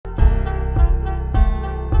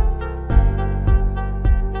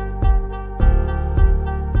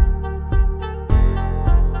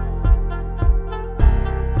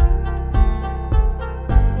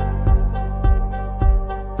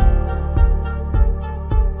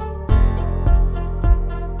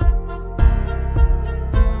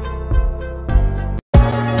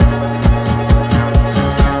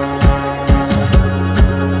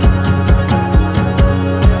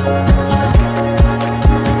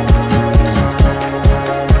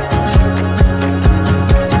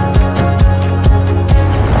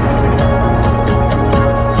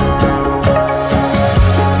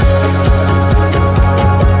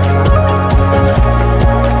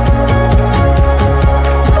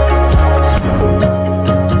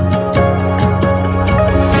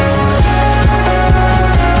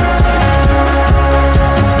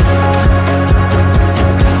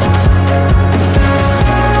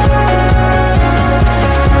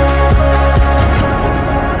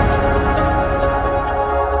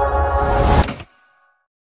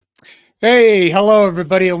Hey, hello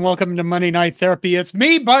everybody, and welcome to Monday Night Therapy. It's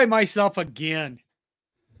me by myself again.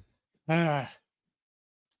 I'm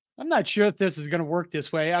not sure if this is going to work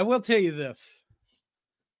this way. I will tell you this.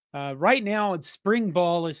 Right now, it's spring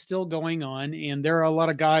ball is still going on, and there are a lot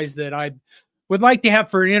of guys that I would like to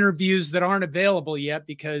have for interviews that aren't available yet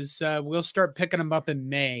because we'll start picking them up in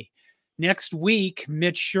May. Next week,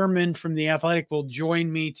 Mitch Sherman from The Athletic will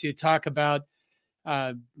join me to talk about,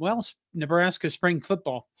 Nebraska spring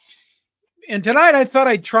football. And tonight I thought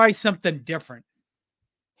I'd try something different.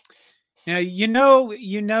 Now,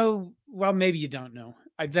 well, maybe you don't know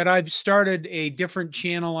that I've started a different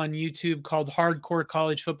channel on YouTube called Hardcore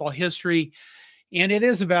College Football History. And it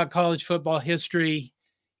is about college football history.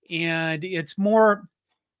 And it's more,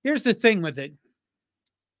 here's the thing with it.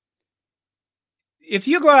 If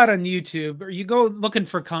you go out on YouTube or you go looking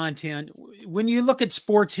for content, when you look at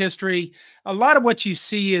sports history, a lot of what you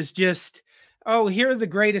see is just, oh, here are the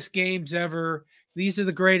greatest games ever. These are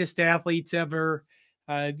the greatest athletes ever.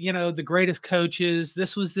 The greatest coaches.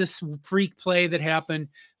 This was this freak play that happened.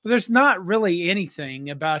 But there's not really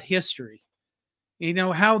anything about history.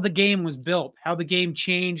 How the game was built, how the game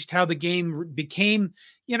changed, how the game became,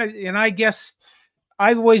 and I guess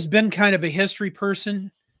I've always been kind of a history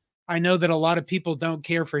person. I know that a lot of people don't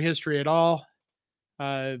care for history at all.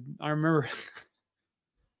 I remember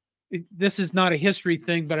this is not a history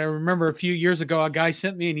thing, but I remember a few years ago, a guy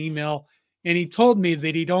sent me an email and he told me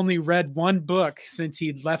that he'd only read one book since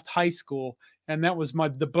he'd left high school. And that was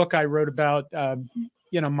the book I wrote about,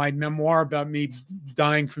 my memoir about me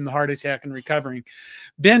dying from the heart attack and recovering.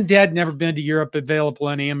 Been dead, never been to Europe, available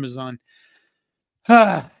on Amazon.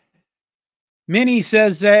 Minnie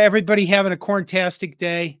says, everybody having a corntastic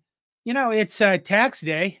day. It's tax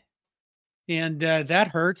day. And that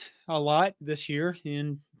hurt a lot this year.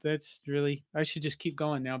 And that's really, I should just keep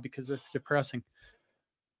going now because that's depressing.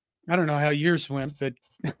 I don't know how yours went, but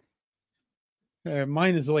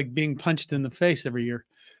mine is like being punched in the face every year.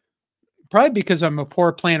 Probably because I'm a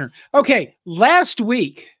poor planner. Okay, last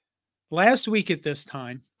week at this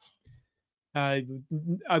time,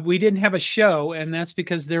 we didn't have a show, and that's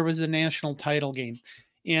because there was a national title game.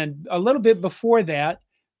 And a little bit before that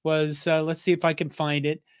was, let's see if I can find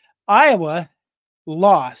it, Iowa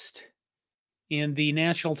lost in the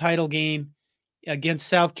national title game against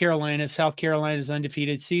South Carolina. South Carolina's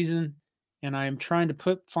undefeated season. And I am trying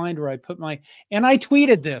to find where I put and I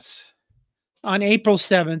tweeted this on April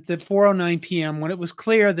 7th at 4:09 p.m. when it was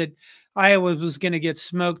clear that Iowa was going to get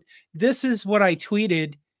smoked. This is what I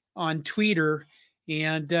tweeted on Twitter.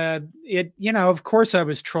 And of course I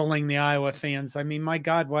was trolling the Iowa fans. I mean, my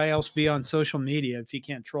God, why else be on social media if you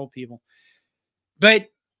can't troll people? But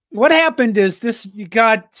what happened is you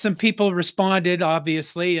got some people responded,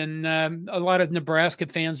 obviously, and a lot of Nebraska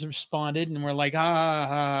fans responded and were like,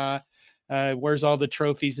 where's all the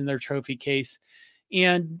trophies in their trophy case?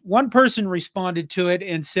 And one person responded to it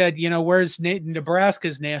and said, where's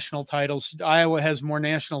Nebraska's national titles? Iowa has more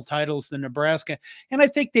national titles than Nebraska. And I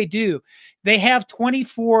think they do. They have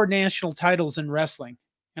 24 national titles in wrestling.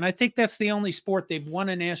 And I think that's the only sport they've won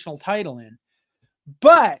a national title in.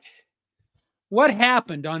 But what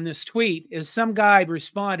happened on this tweet is some guy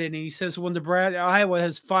responded and he says, well, Iowa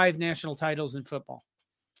has 5 national titles in football.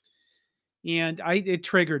 And it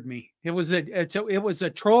triggered me. It was a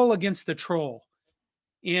troll against the troll.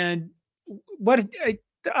 And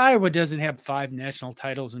Iowa doesn't have 5 national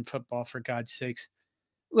titles in football, for God's sakes.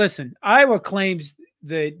 Listen, Iowa claims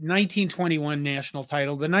the 1921 national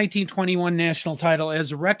title. The 1921 national title,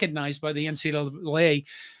 as recognized by the NCAA,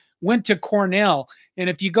 went to Cornell. And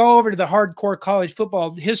if you go over to the Hardcore College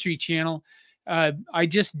Football History channel, I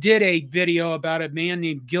just did a video about a man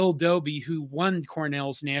named Gil Doby who won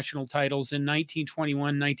Cornell's national titles in 1921,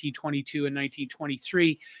 1922, and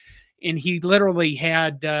 1923. And he literally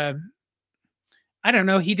had, I don't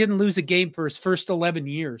know, he didn't lose a game for his first 11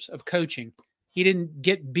 years of coaching. He didn't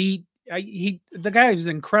get beat. The guy was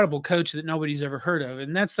an incredible coach that nobody's ever heard of.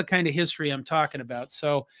 And that's the kind of history I'm talking about.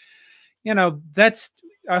 So,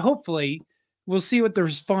 hopefully we'll see what the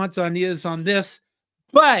response is on this,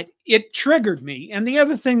 but it triggered me. And the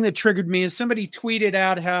other thing that triggered me is somebody tweeted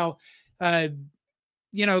out how,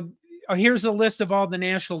 here's a list of all the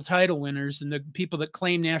national title winners and the people that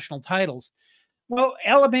claim national titles. Well,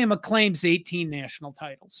 Alabama claims 18 national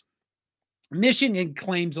titles. Michigan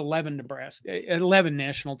claims 11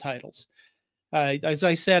 national titles. As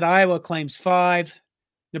I said, Iowa claims 5.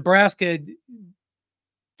 Nebraska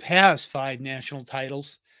has 5 national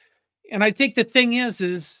titles. And I think the thing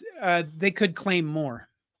is they could claim more.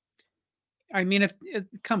 I mean,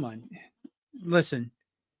 come on, listen.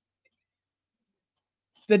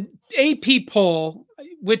 the AP poll,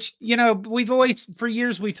 which, you know, we've always, for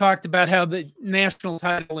years, we talked about how the national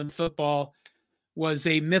title in football was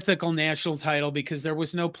a mythical national title because there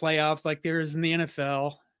was no playoff like there is in the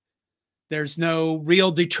NFL. There's no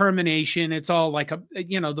real determination. It's all like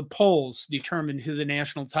the polls determined who the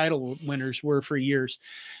national title winners were for years.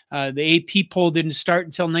 The AP poll didn't start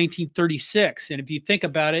until 1936. And if you think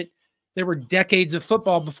about it, there were decades of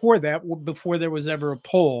football before that, before there was ever a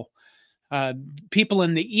poll. People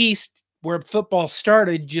in the East, where football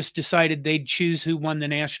started, just decided they'd choose who won the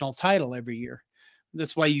national title every year.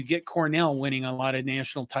 That's why you get Cornell winning a lot of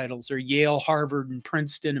national titles, or Yale, Harvard, and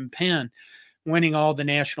Princeton and Penn winning all the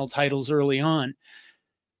national titles early on.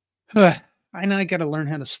 I know I got to learn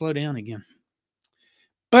how to slow down again.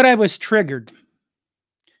 But I was triggered.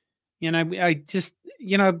 And I just,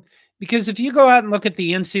 because if you go out and look at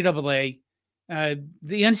the NCAA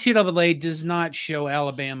does not show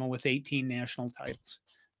Alabama with 18 national titles.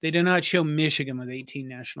 They do not show Michigan with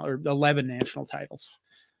 11 national titles.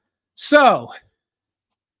 So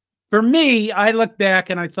for me, I look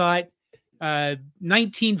back and I thought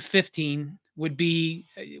 1915 would be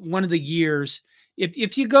one of the years.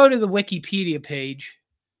 If you go to the Wikipedia page,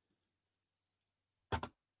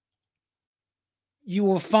 you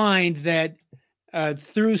will find that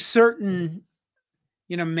through certain,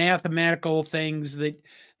 mathematical things, that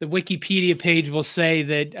the Wikipedia page will say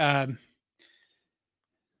that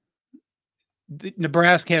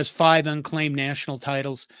Nebraska has 5 unclaimed national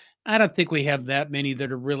titles. I don't think we have that many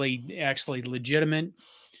that are really actually legitimate.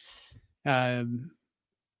 I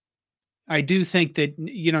do think that,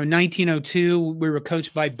 1902, we were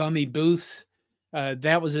coached by Bummy Booth.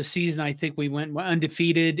 That was a season I think we went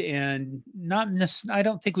undefeated and I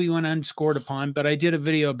don't think we went unscored upon, but I did a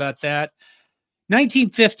video about that.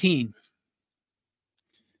 1915.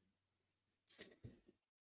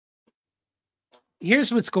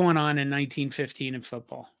 Here's what's going on in 1915 in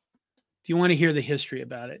football. If you want to hear the history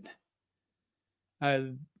about it.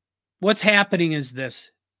 What's happening is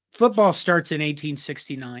this. Football starts in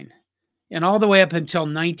 1869. And all the way up until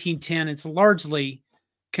 1910, it's largely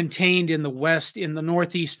contained in the West, in the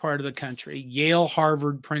Northeast part of the country. Yale,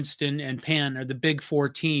 Harvard, Princeton, and Penn are the big 4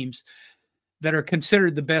 teams that are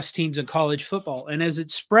considered the best teams in college football. And as it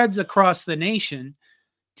spreads across the nation,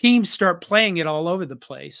 teams start playing it all over the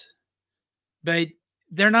place. But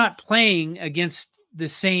they're not playing against the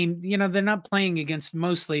same, they're not playing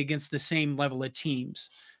mostly against the same level of teams.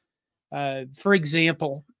 For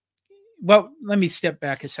example, well, let me step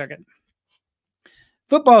back a second.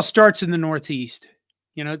 Football starts in the Northeast.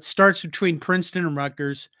 It starts between Princeton and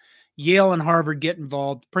Rutgers. Yale and Harvard get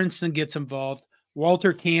involved. Princeton gets involved.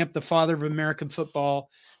 Walter Camp, the father of American football,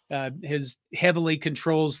 heavily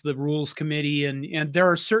controls the rules committee. And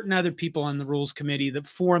there are certain other people on the rules committee that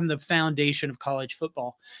form the foundation of college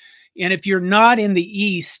football. And if you're not in the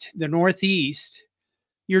East, the Northeast,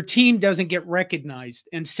 your team doesn't get recognized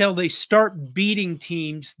until they start beating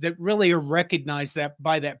teams that really are recognized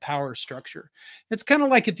by that power structure. It's kind of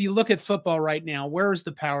like if you look at football right now, where is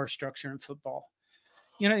the power structure in football?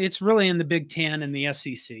 It's really in the Big Ten and the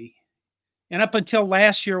SEC. And up until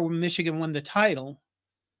last year when Michigan won the title,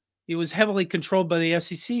 it was heavily controlled by the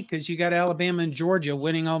SEC because you got Alabama and Georgia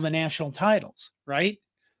winning all the national titles, right?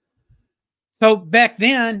 So back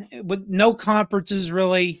then, with no conferences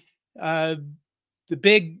really, the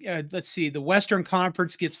big, the Western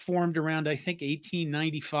Conference gets formed around, I think,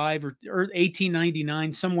 1895 or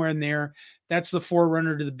 1899, somewhere in there. That's the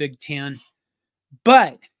forerunner to the Big Ten.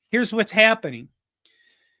 But here's what's happening.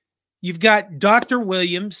 You've got Dr.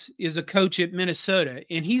 Williams is a coach at Minnesota,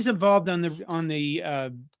 and he's involved on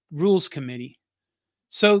the rules committee.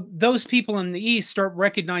 So those people in the East start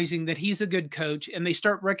recognizing that he's a good coach, and they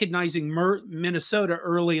start recognizing Minnesota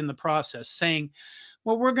early in the process, saying,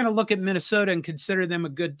 well, we're going to look at Minnesota and consider them a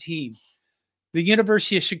good team. The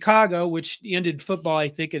University of Chicago, which ended football, I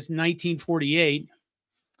think, is 1948,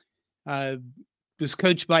 was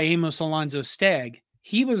coached by Amos Alonzo Stagg.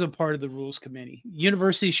 He was a part of the rules committee.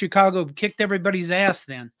 University of Chicago kicked everybody's ass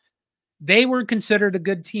then. They were considered a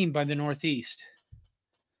good team by the Northeast.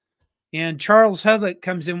 And Charles Hudlick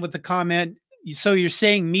comes in with the comment, so you're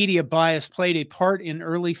saying media bias played a part in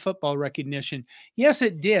early football recognition. Yes,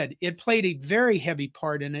 it did. It played a very heavy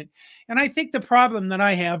part in it. And I think the problem that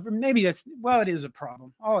I have, maybe it is a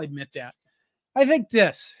problem. I'll admit that. I think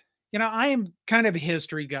this, I am kind of a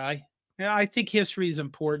history guy. I think history is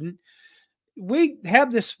important. We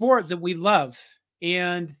have this sport that we love,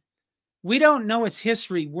 and we don't know its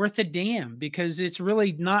history worth a damn because it's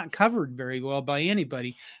really not covered very well by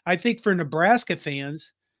anybody. I think for Nebraska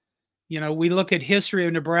fans, We look at history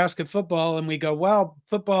of Nebraska football and we go, well,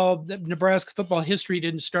 Nebraska football history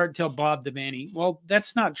didn't start until Bob Devaney. Well,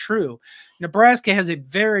 that's not true. Nebraska has a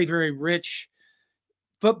very, very rich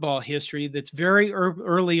football history that's very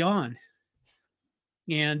early on.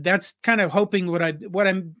 And that's kind of hoping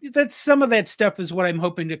that's some of that stuff is what I'm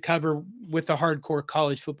hoping to cover with the Hardcore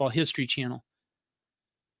College Football History channel.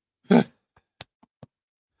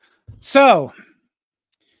 So,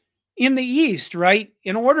 in the East, right,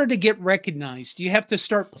 in order to get recognized, you have to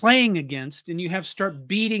start playing against and you have to start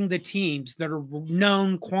beating the teams that are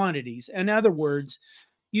known quantities. In other words,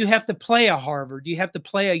 you have to play a Harvard, you have to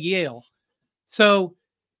play a Yale. So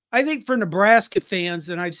I think for Nebraska fans,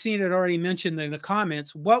 and I've seen it already mentioned in the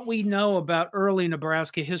comments, what we know about early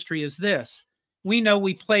Nebraska history is this. We know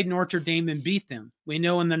we played Notre Dame and beat them. We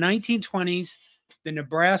know in the 1920s, the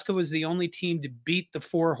Nebraska was the only team to beat the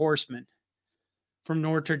Four Horsemen from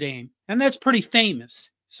Notre Dame. And that's pretty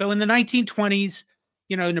famous. So in the 1920s,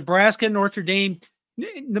 Nebraska and Notre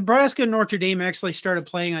Dame actually started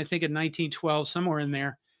playing, I think, in 1912, somewhere in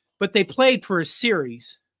there. But they played for a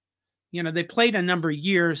series. They played a number of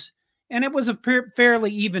years, and it was a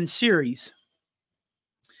fairly even series.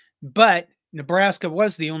 But Nebraska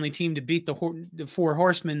was the only team to beat the Four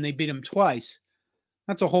Horsemen. They beat them twice.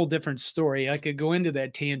 That's a whole different story. I could go into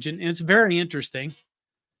that tangent, and it's very interesting.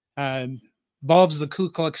 Involves the Ku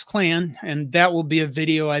Klux Klan, and that will be a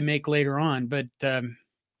video I make later on. But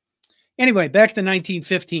anyway, back to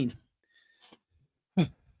 1915.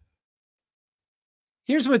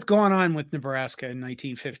 Here's what's going on with Nebraska in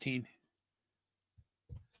 1915.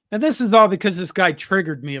 And this is all because this guy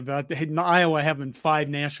triggered me about Iowa having 5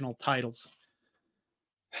 national titles.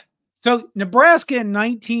 So Nebraska in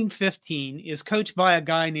 1915 is coached by a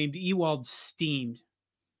guy named Ewald Steen.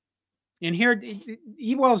 And here,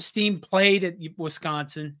 Ewald Steen played at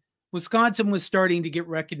Wisconsin. Wisconsin was starting to get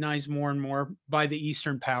recognized more and more by the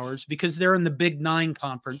Eastern powers because they're in the Big 9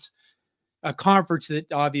 conference, a conference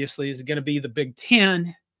that obviously is going to be the Big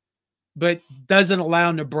 10, but doesn't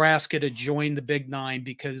allow Nebraska to join the Big 9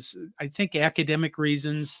 because I think academic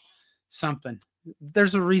reasons, something.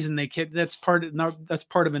 There's a reason they can't. That's part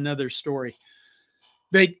of another story.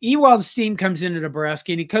 But Ewald Steen comes into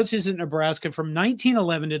Nebraska, and he coaches at Nebraska from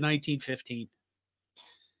 1911 to 1915.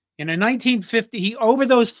 And in 1950, over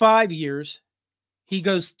those 5 years, he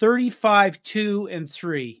goes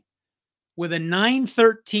 35-2-3 with a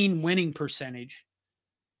 .913 winning percentage.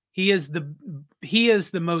 He is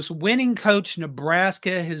the most winning coach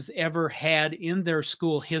Nebraska has ever had in their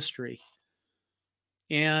school history.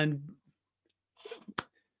 And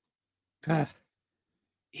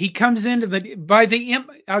he comes into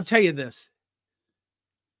I'll tell you this.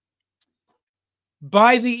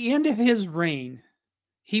 By the end of his reign,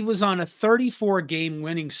 he was on a 34-game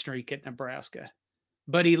winning streak at Nebraska,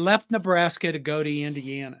 but he left Nebraska to go to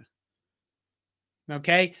Indiana.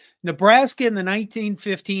 Okay. Nebraska in the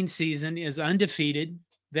 1915 season is undefeated.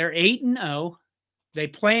 They're 8-0. They're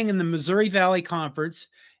playing in the Missouri Valley Conference.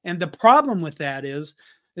 And the problem with that is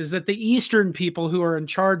that the Eastern people who are in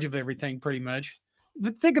charge of everything pretty much,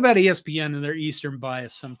 but think about ESPN and their Eastern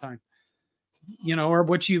bias sometimes, or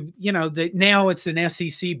now it's an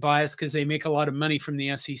SEC bias because they make a lot of money from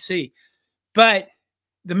the SEC. But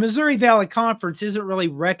the Missouri Valley Conference isn't really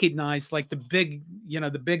recognized like the Big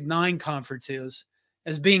 9 conference is,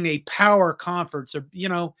 as being a power conference, or,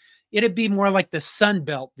 it'd be more like the Sun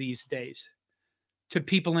Belt these days to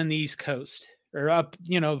people in the East Coast or up,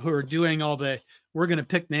 who are doing all we're going to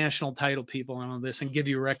pick national title people and all this and give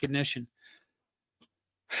you recognition.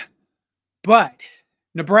 But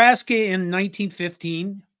Nebraska in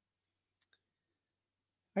 1915,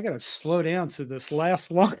 I got to slow down so this lasts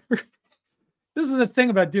longer. This is the thing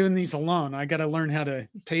about doing these alone. I got to learn how to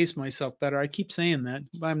pace myself better. I keep saying that,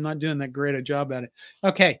 but I'm not doing that great a job at it.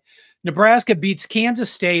 Okay. Nebraska beats Kansas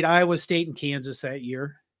State, Iowa State, and Kansas that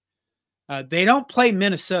year. They don't play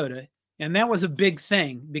Minnesota, and that was a big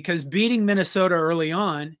thing because beating Minnesota early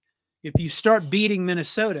on, if you start beating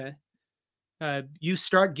Minnesota, you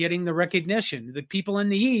start getting the recognition. The people in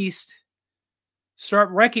the East start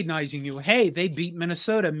recognizing you. Hey, they beat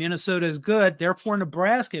Minnesota. Minnesota is good. Therefore,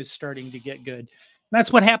 Nebraska is starting to get good. And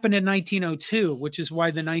that's what happened in 1902, which is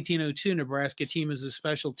why the 1902 Nebraska team is a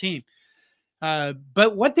special team.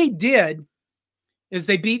 But what they did is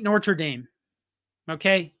they beat Notre Dame.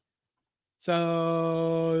 Okay.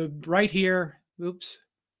 So right here,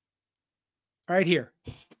 right here.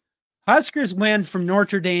 Huskers win from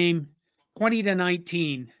Notre Dame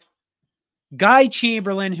 20-19. Guy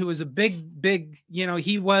Chamberlain, who was a big,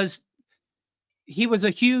 he was a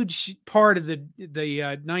huge part of the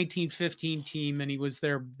 1915 team, and he was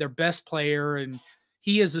their best player, and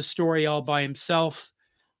He is a story all by himself.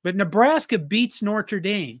 But Nebraska beats Notre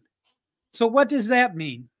Dame. So what does that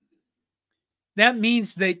mean? That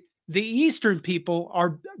means that the Eastern people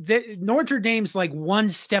are, Notre Dame's like one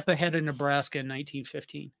step ahead of Nebraska in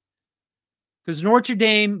 1915. Because Notre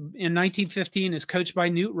Dame in 1915 is coached by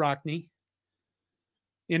Newt Rockne.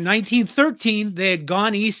 In 1913, they had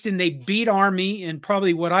gone east and they beat Army in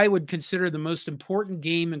probably what I would consider the most important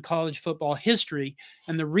game in college football history.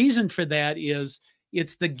 And the reason for that is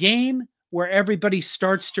it's the game where everybody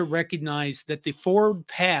starts to recognize that the forward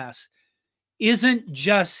pass isn't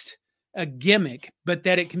just a gimmick, but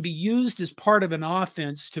that it can be used as part of an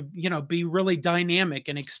offense to, be really dynamic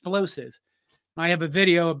and explosive. I have a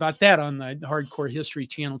video about that on the Hardcore History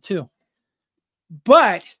channel too.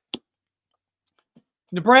 But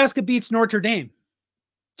Nebraska beats Notre Dame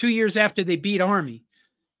 2 years after they beat Army.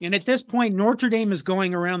 And at this point, Notre Dame is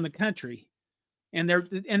going around the country. And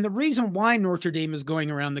the reason why Notre Dame is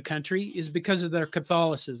going around the country is because of their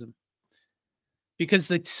Catholicism. Because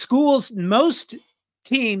the schools, most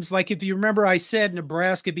teams, like if you remember, I said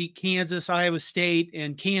Nebraska beat Kansas, Iowa State,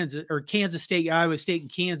 and Kansas, or Kansas State, Iowa State,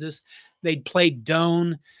 and Kansas. They'd play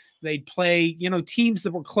Doane. They'd play, teams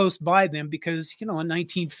that were close by them because, in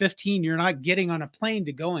 1915, you're not getting on a plane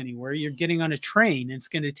to go anywhere. You're getting on a train. And it's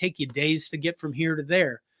going to take you days to get from here to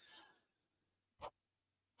there.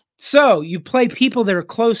 So you play people that are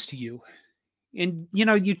close to you. And,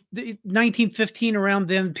 1915 around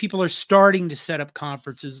then, people are starting to set up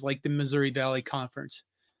conferences like the Missouri Valley Conference.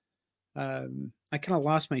 I kind of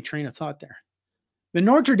lost my train of thought there. But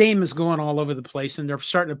Notre Dame is going all over the place, and they're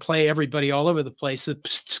starting to play everybody all over the place. The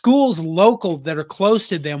schools local that are close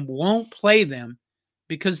to them won't play them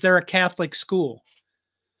because they're a Catholic school.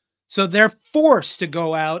 So they're forced to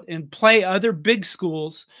go out and play other big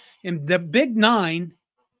schools. And the Big Nine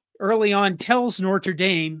early on tells Notre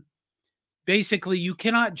Dame, basically, you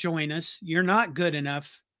cannot join us. You're not good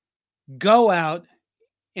enough. Go out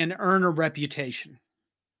and earn a reputation.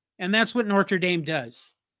 And that's what Notre Dame does.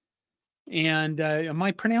 And am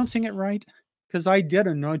I pronouncing it right? Because I did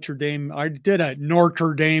a Notre Dame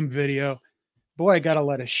video. Boy, I got a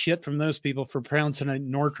lot of shit from those people for pronouncing it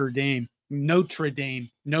Notre Dame. Notre Dame.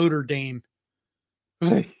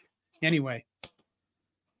 Anyway.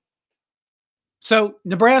 So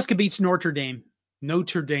Nebraska beats Notre Dame.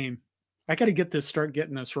 Notre Dame. I got to start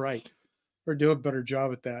getting this right, or do a better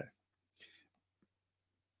job at that.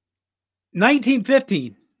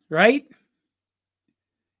 1915, right?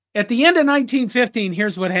 At the end of 1915,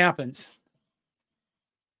 here's what happens.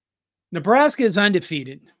 Nebraska is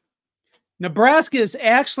undefeated. Nebraska is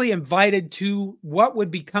actually invited to what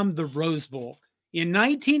would become the Rose Bowl. In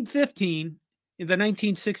 1915, in the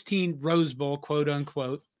 1916 Rose Bowl, quote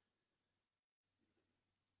unquote,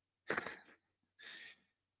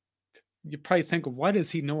 you probably think, why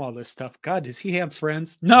does he know all this stuff? God, does he have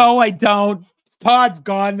friends? No, I don't. Todd's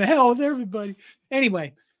gone. The hell with everybody.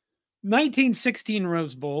 Anyway, 1916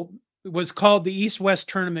 Rose Bowl was called the East-West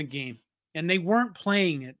Tournament game, and they weren't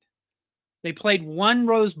playing it. They played one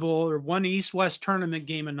Rose Bowl or one East-West Tournament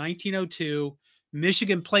game in 1902.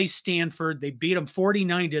 Michigan played Stanford. They beat them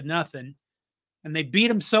 49-0. And they beat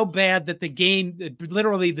them so bad that the game,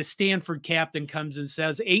 literally the Stanford captain comes and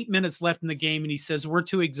says 8 minutes left in the game. And he says, we're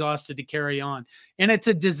too exhausted to carry on. And it's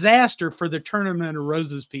a disaster for the Tournament of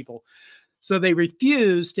Roses people. So they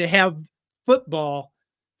refuse to have football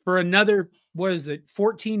for another,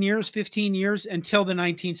 14 years, 15 years until the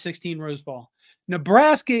 1916 Rose Bowl.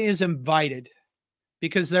 Nebraska is invited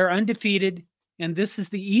because they're undefeated. And this is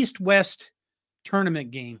the East-West tournament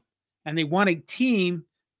game. And they want a team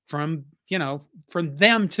from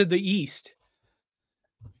them to the East.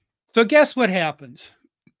 So guess what happens?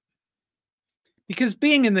 Because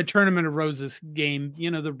being in the Tournament of Roses game,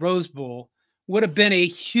 the Rose Bowl would have been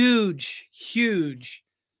a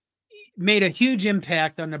made a huge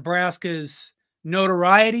impact on Nebraska's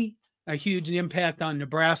notoriety, a huge impact on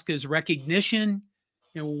Nebraska's recognition.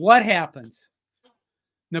 And what happens?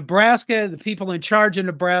 Nebraska, the people in charge of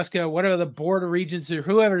Nebraska, whatever the Board of Regents or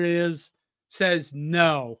whoever it is, says,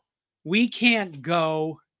 no, we can't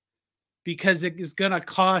go because it is going to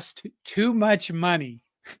cost too much money.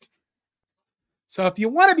 So if you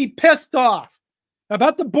want to be pissed off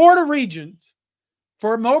about the Board of Regents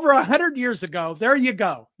from over 100 years ago, there you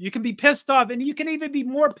go. You can be pissed off, and you can even be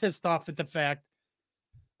more pissed off at the fact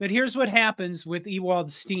that here's what happens with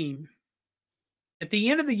Ewald Steen. At the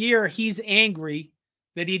end of the year, he's angry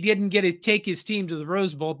that he didn't get to take his team to the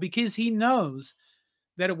Rose Bowl because he knows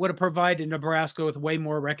that it would have provided Nebraska with way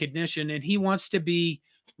more recognition, and he wants to be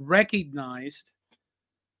recognized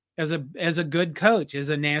as a good coach, as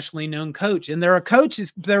a nationally known coach. And there are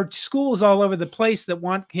coaches, there are schools all over the place that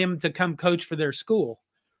want him to come coach for their school.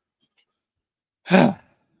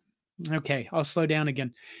 Okay, I'll slow down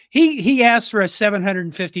again. He asked for a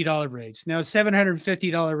 $750 raise. Now, a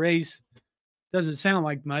 $750 raise doesn't sound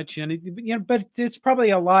like much, and but it's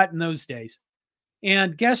probably a lot in those days.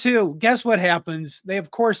 And guess who? Guess what happens? They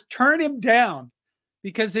of course turn him down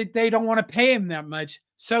because they don't want to pay him that much.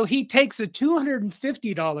 So he takes a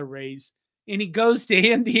 $250 raise and he goes to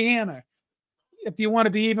Indiana. If you want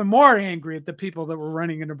to be even more angry at the people that were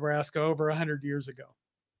running in Nebraska over 100 years ago.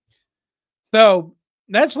 So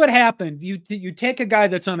that's what happened. You take a guy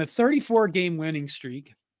that's on a 34-game winning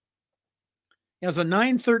streak, he has a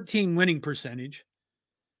 .913 winning percentage,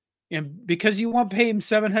 and because you won't pay him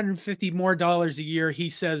 $750 more a year, he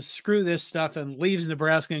says, screw this stuff and leaves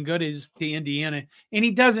Nebraska and goes to Indiana. And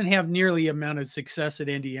he doesn't have nearly the amount of success at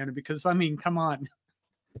Indiana because, I mean, come on.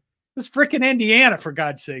 This freaking Indiana, for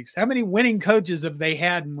God's sakes. How many winning coaches have they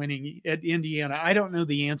had in winning at Indiana? I don't know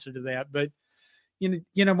the answer to that, but you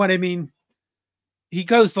know what I mean? He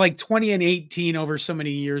goes like 20-18 over so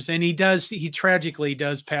many years, and he tragically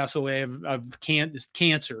does pass away of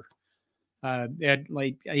cancer. At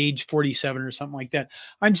like age 47 or something like that.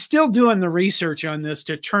 I'm still doing the research on this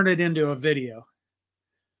to turn it into a video.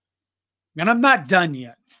 And I'm not done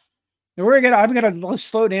yet. I'm gonna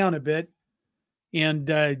slow down a bit and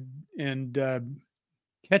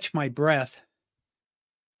catch my breath.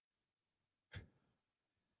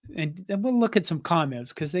 And then we'll look at some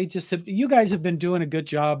comments because you guys have been doing a good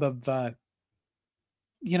job of there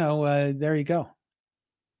you go.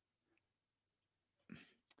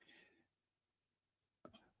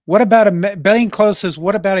 What about Belling Close says,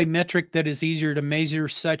 what about a metric that is easier to measure,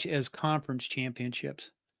 such as conference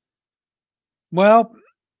championships? Well,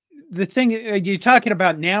 the thing you're talking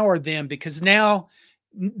about now or then, because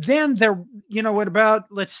then they're, what about,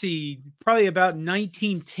 let's see, probably about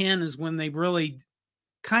 1910 is when they really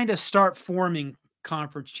kind of start forming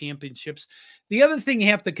conference championships. The other thing you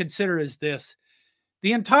have to consider is this: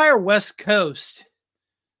 the entire West Coast,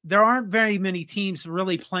 there aren't very many teams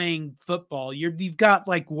really playing football. You've got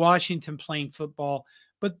like Washington playing football,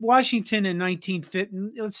 but Washington in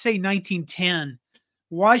 1910,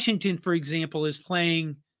 Washington, for example,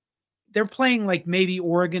 they're playing like maybe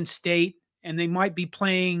Oregon State, and they might be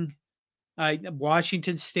playing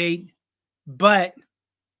Washington State, but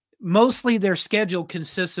mostly their schedule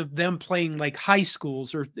consists of them playing like high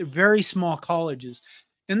schools or very small colleges.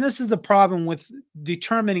 And this is the problem with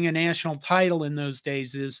determining a national title in those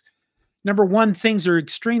days is, number one, things are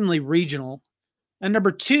extremely regional. And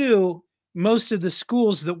number two, most of the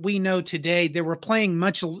schools that we know today, they were playing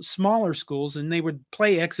much smaller schools, and they would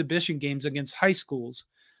play exhibition games against high schools.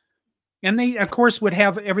 And they, of course,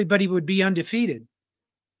 everybody would be undefeated,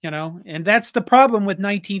 and that's the problem with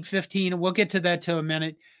 1915. And we'll get to that in a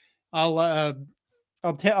minute. I'll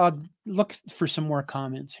look for some more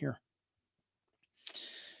comments here.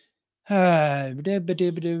 Did I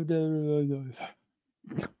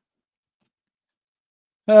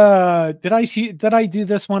do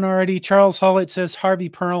this one already? Charles Hollett says Harvey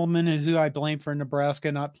Perlman is who I blame for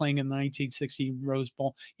Nebraska not playing in the 1960 Rose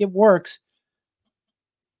Bowl. It works.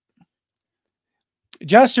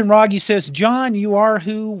 Justin Rogge says, John, you are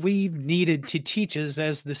who we've needed to teach us.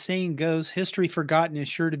 As the saying goes, history forgotten is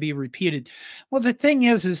sure to be repeated. Well, the thing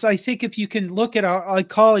is I think if you can look at our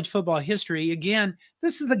college football history, again,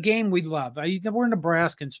 this is the game we love. We're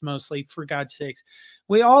Nebraskans mostly, for God's sakes.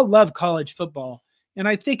 We all love college football. And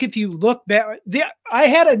I think if you look back, I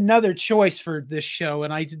had another choice for this show,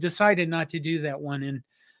 and I decided not to do that one.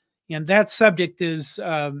 And that subject is,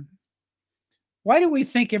 why do we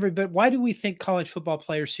think college football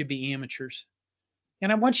players should be amateurs?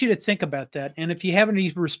 And I want you to think about that. And if you have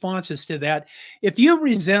any responses to that, if you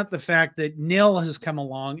resent the fact that NIL has come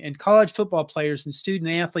along and college football players and student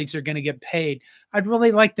athletes are going to get paid, I'd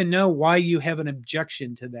really like to know why you have an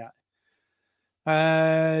objection to that.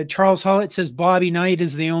 Charles Hollett says Bobby Knight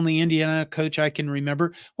is the only Indiana coach I can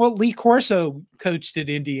remember. Well, Lee Corso coached at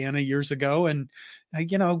Indiana years ago, and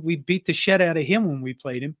we beat the shit out of him when we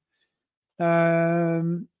played him.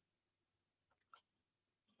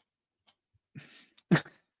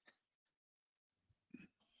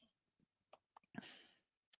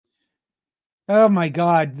 Oh my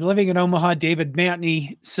God. Living in Omaha, David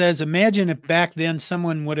Matney says, imagine if back then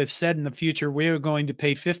someone would have said in the future, we are going to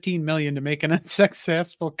pay $15 million to make an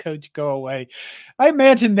unsuccessful coach go away. I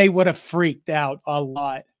imagine they would have freaked out a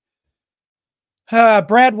lot.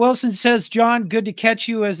 Brad Wilson says, John, good to catch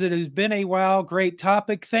you as it has been a while. Great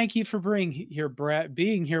topic. Thank you for being here,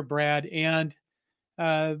 Brad. And,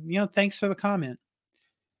 thanks for the comment.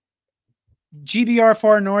 GBR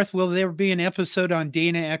Far North, will there be an episode on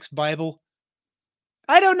Dana X Bible?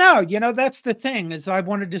 I don't know. You know, that's the thing, is I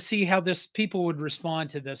wanted to see how people would respond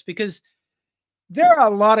to this, because there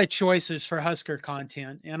are a lot of choices for Husker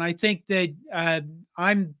content. And I think that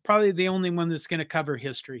I'm probably the only one that's going to cover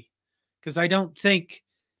history, because I don't think,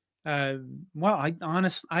 well,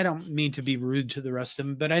 I don't mean to be rude to the rest of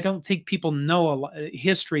them, but I don't think people know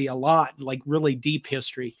history a lot, like really deep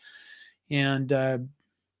history. And,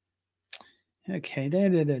 okay.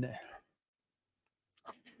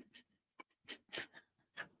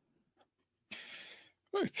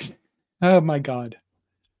 Oh my God.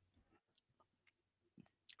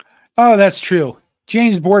 Oh, that's true.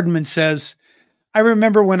 James Boardman says, I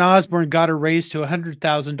remember when Osborne got a raise to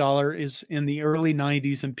 $100,000 in the early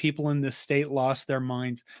 90s, and people in this state lost their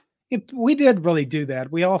minds. We did really do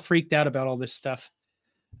that. We all freaked out about all this stuff.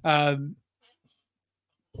 And,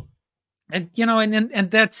 you know,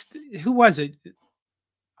 and that's, who was it?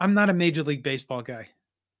 I'm not a Major League Baseball guy.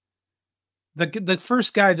 The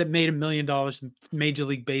first guy that made $1 million in Major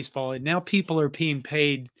League Baseball, and now people are being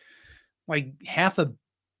paid like $500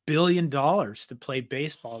 million to play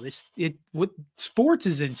baseball. Sports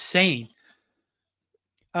is insane.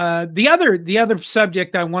 The other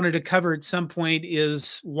subject I wanted to cover at some point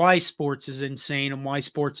is why sports is insane and why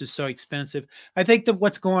sports is so expensive. I think that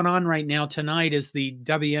what's going on right now tonight is the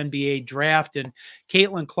WNBA draft, and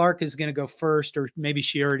Caitlin Clark is going to go first, or maybe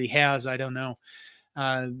she already has. I don't know.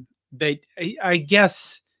 But I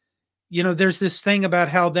guess, you know, there's this thing about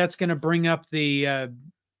how that's going to bring up the,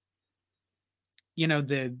 you know,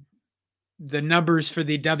 the numbers for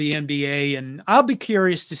the WNBA, and I'll be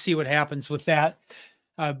curious to see what happens with that,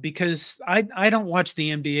 because I don't watch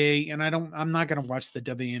the NBA, and I'm not going to watch the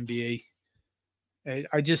WNBA.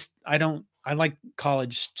 I like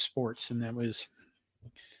college sports, and that was.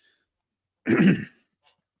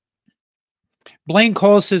 Blaine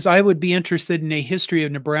Cole says, I would be interested in a history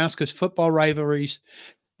of Nebraska's football rivalries.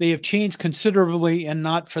 They have changed considerably and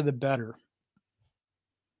not for the better.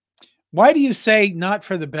 Why do you say not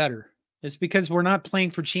for the better? It's because we're not playing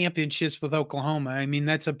for championships with Oklahoma. I mean,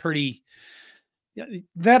 that's a pretty,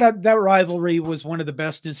 that rivalry was one of the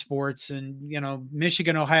best in sports. And, you know,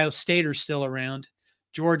 Michigan, Ohio State are still around.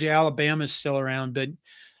 Georgia, Alabama is still around. But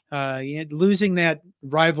losing that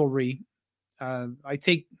rivalry, I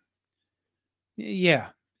think, yeah,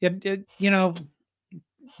 you know,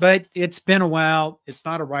 but it's been a while. It's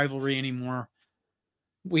not a rivalry anymore.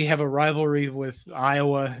 We have a rivalry with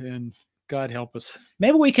Iowa, and God help us.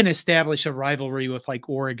 Maybe we can establish a rivalry with like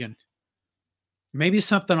Oregon. Maybe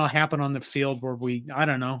something will happen on the field where I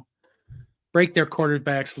don't know, break their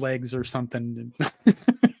quarterback's legs or something.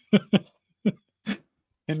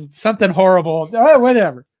 And something horrible.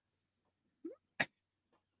 Whatever.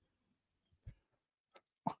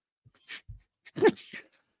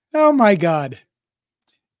 Oh my God.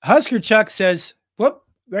 Husker Chuck says, whoop,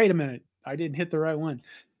 wait a minute. I didn't hit the right one.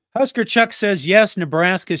 Husker Chuck says, yes,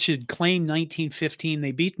 Nebraska should claim 1915.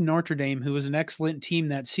 They beat Notre Dame, who was an excellent team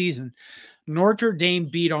that season. Notre Dame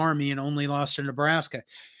beat Army and only lost to Nebraska.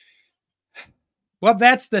 Well,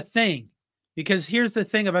 that's the thing, because here's the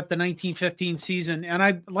thing about the 1915 season.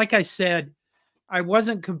 And like I said, I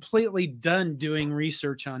wasn't completely done doing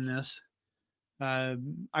research on this.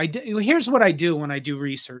 Here's what I do when I do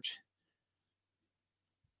research.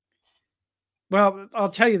 Well, I'll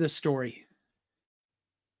tell you the story.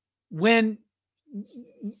 I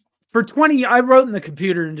wrote in the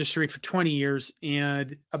computer industry for 20 years,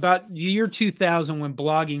 and about the year 2000, when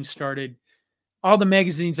blogging started, all the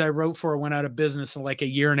magazines I wrote for went out of business in like a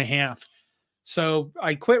year and a half. So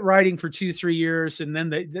I quit writing for 2-3 years, and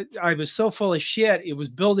then I was so full of shit, it was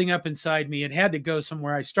building up inside me. It had to go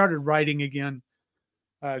somewhere. I started writing again.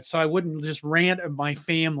 So I wouldn't just rant at my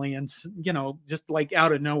family and, you know, just like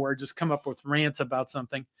out of nowhere, just come up with rants about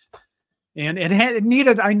something. And I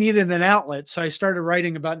needed an outlet. So I started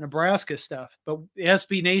writing about Nebraska stuff. But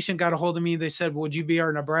SB Nation got a hold of me. They said, would you be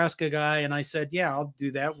our Nebraska guy? And I said, yeah, I'll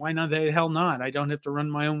do that. Why not? The hell not? I don't have to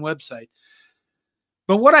run my own website.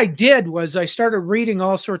 But what I did was I started reading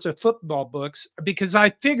all sorts of football books, because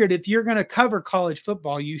I figured if you're going to cover college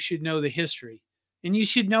football, you should know the history. And you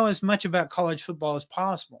should know as much about college football as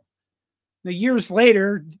possible. Now, years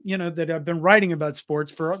later, you know, that I've been writing about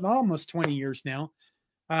sports for almost 20 years now,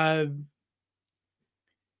 I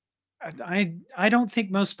don't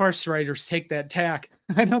think most sports writers take that tack.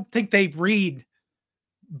 I don't think they read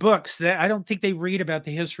books. I don't think they read about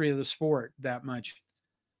the history of the sport that much.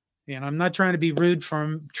 And I'm not trying to be rude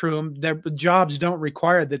from True. Their jobs don't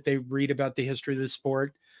require that they read about the history of the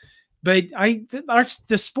sport. But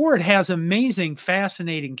the sport has amazing,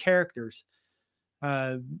 fascinating characters.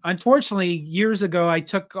 Unfortunately, years ago, I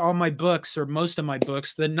took all my books, or most of my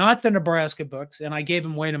books, not the Nebraska books, and I gave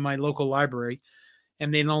them away to my local library,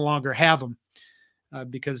 and they no longer have them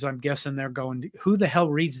because I'm guessing they're going, who the hell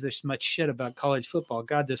reads this much shit about college football?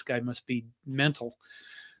 God, this guy must be mental.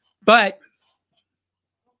 But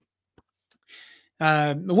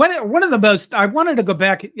one of the most, I wanted to go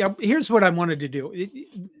back. Here's what I wanted to do.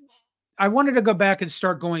 I wanted to go back and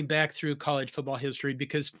start going back through college football history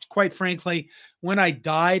because, quite frankly, when I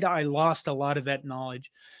died, I lost a lot of that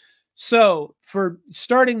knowledge. So for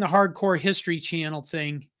starting the Hardcore History Channel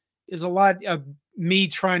thing is a lot of me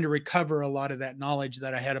trying to recover a lot of that knowledge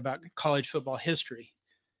that I had about college football history.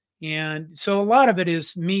 And so a lot of it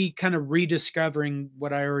is me kind of rediscovering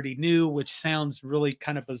what I already knew, which sounds really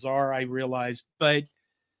kind of bizarre, I realize, but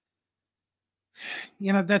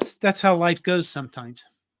you know, that's how life goes sometimes.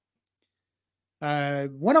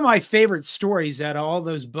 One of my favorite stories out of all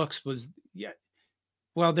those books was, yeah,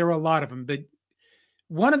 well, there were a lot of them, but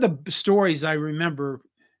one of the stories I remember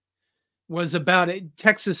was about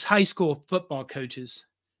Texas high school football coaches.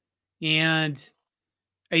 And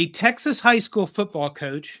a Texas high school football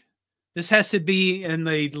coach, this has to be in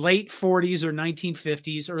the late 40s or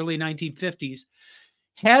 1950s, early 1950s,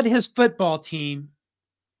 had his football team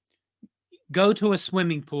go to a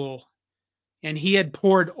swimming pool, and he had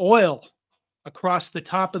poured oil across the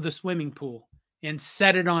top of the swimming pool and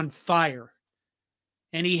set it on fire.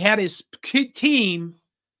 And he had his team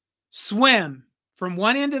swim from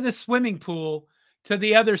one end of the swimming pool to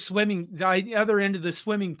the other end of the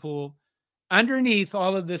swimming pool underneath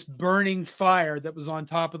all of this burning fire that was on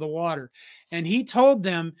top of the water. And he told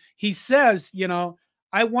them, he says, you know,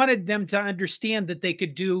 I wanted them to understand that they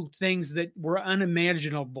could do things that were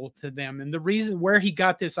unimaginable to them. And the reason where he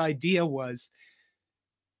got this idea was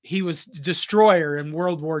he was destroyer in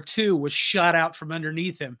World War II was shot out from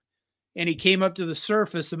underneath him. And he came up to the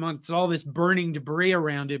surface amongst all this burning debris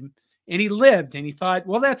around him, and he lived. And he thought,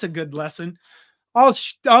 well, that's a good lesson. I'll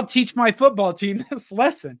teach my football team this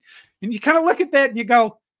lesson. And you kind of look at that and you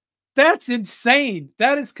go, that's insane.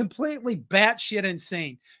 That is completely batshit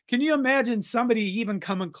insane. Can you imagine somebody even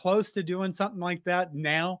coming close to doing something like that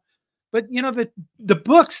now? But you know, the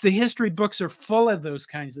books, the history books are full of those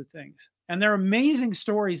kinds of things. And they're amazing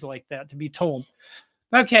stories like that to be told.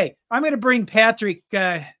 Okay, I'm going to bring Patrick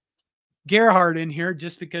Gerhard in here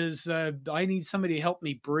just because I need somebody to help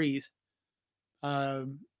me breathe. Hello,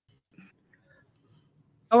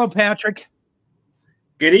 Patrick.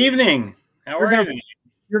 Good evening. How are you?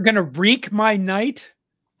 You're going to reek my night?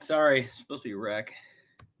 Sorry, it's supposed to be wreck.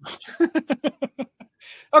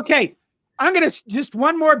 Okay, I'm going to just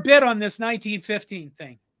one more bit on this 1915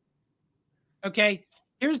 thing. Okay,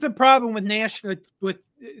 here's the problem with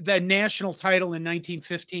the national title in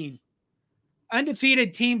 1915.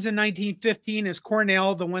 Undefeated teams in 1915 is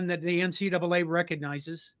Cornell, the one that the NCAA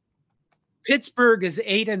recognizes. Pittsburgh is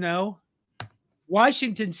 8-0.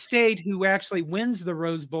 Washington State, who actually wins the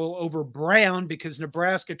Rose Bowl over Brown because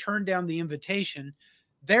Nebraska turned down the invitation,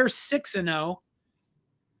 they're 6-0.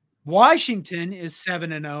 Washington is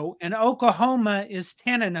 7-0, and Oklahoma is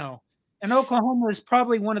 10-0. And Oklahoma is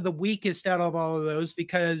probably one of the weakest out of all of those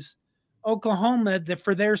because Oklahoma,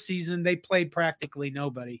 for their season, they played practically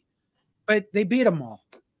nobody. But they beat them all.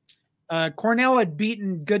 Cornell had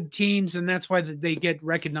beaten good teams, and that's why they get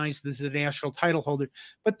recognized as the national title holder.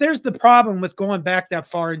 But there's the problem with going back that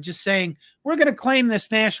far and just saying, we're going to claim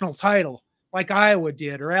this national title like Iowa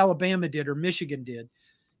did or Alabama did or Michigan did,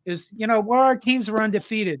 is, you know, well, our teams were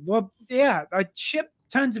undefeated. Well, yeah, a shit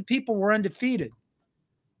tons of people were undefeated.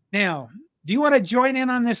 Now, do you want to join in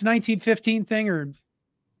on this 1915 thing? Or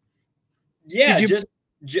yeah, I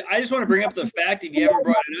just want to bring up the fact, if you haven't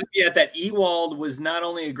brought it up yet, that Ewald was not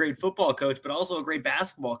only a great football coach, but also a great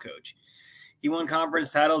basketball coach. He won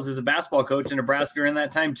conference titles as a basketball coach in Nebraska in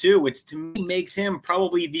that time too, which to me makes him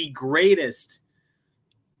probably the greatest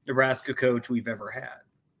Nebraska coach we've ever had.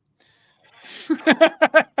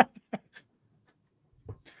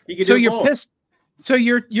 So you're pissed. So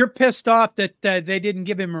you're pissed off that they didn't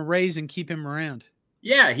give him a raise and keep him around.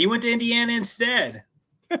 Yeah, he went to Indiana instead.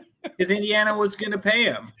 Because Indiana was going to pay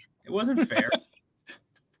him. It wasn't fair.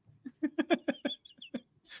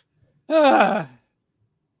 Oh,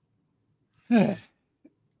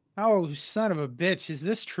 son of a bitch. Is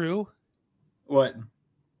this true? What?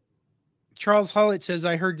 Charles Hollett says,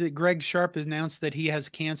 I heard that Greg Sharp announced that he has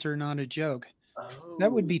cancer, not a joke. Oh.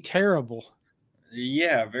 That would be terrible.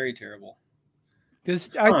 Yeah, very terrible.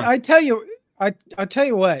 Because I tell you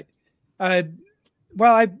what,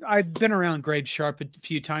 well, I've been around Greg Sharp a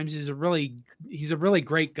few times. He's a really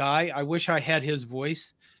great guy. I wish I had his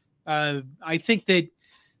voice. I think that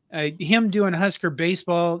him doing Husker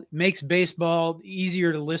baseball makes baseball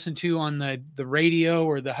easier to listen to on the radio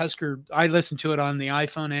or the Husker. I listen to it on the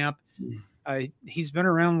iPhone app. He's been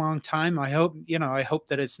around a long time. I hope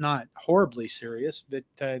that it's not horribly serious, but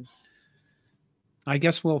I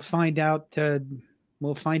guess we'll find out.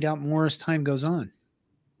 We'll find out more as time goes on.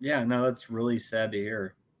 Yeah, no, that's really sad to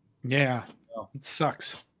hear. Yeah, it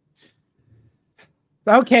sucks.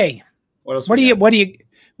 Okay, what else?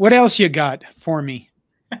 What else you got for me?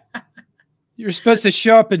 You're supposed to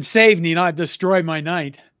show up and save me, not destroy my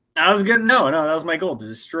night. I was good. No, that was my goal, to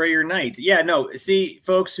destroy your night. Yeah, no. See,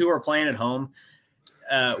 folks who are playing at home,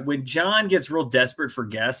 when John gets real desperate for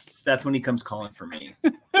guests, that's when he comes calling for me.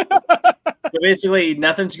 So basically,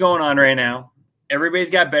 nothing's going on right now. Everybody's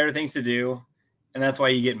got better things to do, and that's why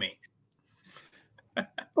you get me.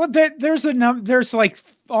 Well, there's like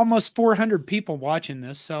almost 400 people watching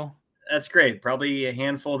this, so that's great. Probably a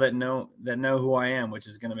handful that know who I am, which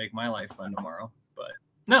is going to make my life fun tomorrow. But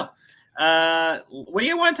no, what do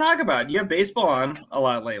you want to talk about? You have baseball on a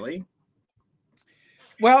lot lately.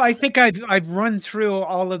 Well, I think I've run through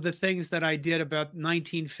all of the things that I did about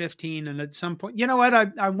 1915, and at some point, you know what,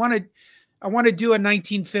 I want to do a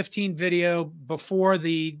 1915 video before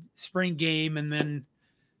the spring game, and then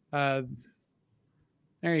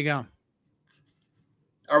there you go.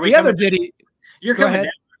 Are we the other video? You're coming down,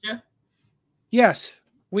 aren't you? Yes,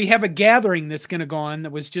 we have a gathering that's going to go on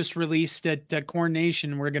that was just released at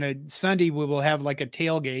CornNation. We're going to Sunday. We will have like a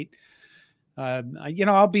tailgate.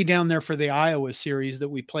 I'll be down there for the Iowa series that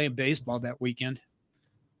we play in baseball that weekend.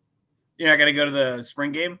 You're not going to go to the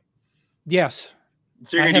spring game? Yes.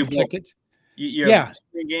 So you're going to do tickets. Yeah,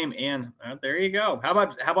 spring game, and there you go. How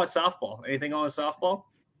about softball? Anything on with softball?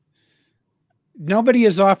 Nobody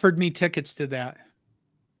has offered me tickets to that.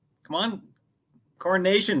 Come on,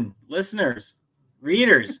 CornNation listeners,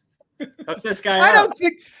 readers, hook this guy up.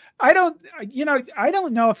 I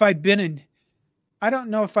don't know if I've been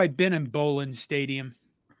in Bowling Stadium,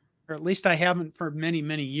 or at least I haven't for many,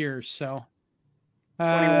 many years. So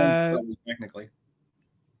 21 probably technically.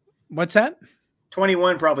 What's that?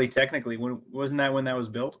 21 probably technically. Wasn't that when that was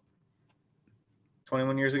built?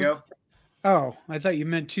 21 years ago? Oh, I thought you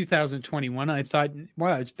meant 2021. I thought,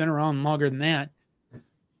 wow, it's been around longer than that.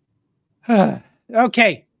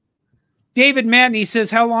 Okay. David Matney says,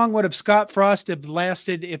 how long would have Scott Frost have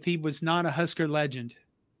lasted if he was not a Husker legend?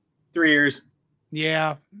 3 years.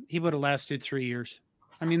 Yeah, he would have lasted 3 years.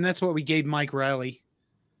 I mean, that's what we gave Mike Riley.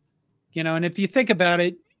 And if you think about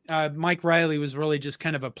it, Mike Riley was really just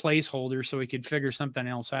kind of a placeholder so he could figure something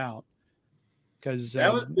else out. Because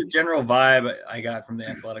that was the general vibe I got from the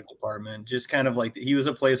athletic department. Just kind of like he was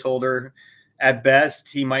a placeholder. At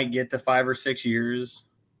best, he might get to 5 or 6 years,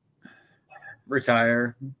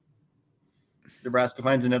 retire. Nebraska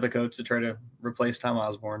finds another coach to try to replace Tom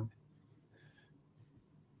Osborne.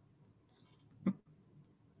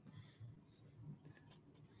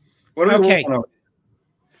 What are we working on over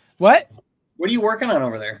there? What are you working on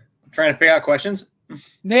over there? Trying to figure out questions?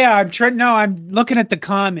 Yeah, I'm looking at the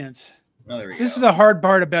comments. Oh, there we go. This is the hard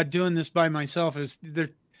part about doing this by myself, is there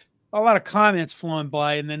a lot of comments flowing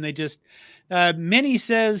by, and then they just Minnie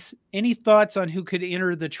says, any thoughts on who could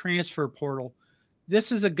enter the transfer portal?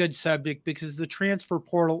 This is a good subject because the transfer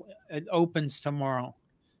portal opens tomorrow,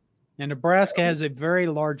 and Nebraska has a very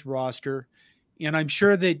large roster, and I'm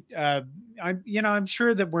sure that I'm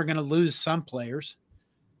sure that we're going to lose some players.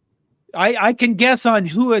 I can guess on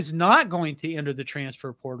who is not going to enter the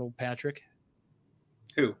transfer portal, Patrick.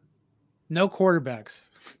 Who? No quarterbacks.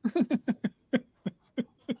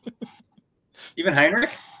 Even Heinrich?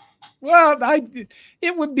 Well,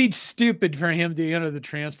 it would be stupid for him to enter the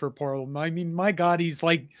transfer portal. I mean, my God, he's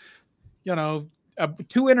like, 2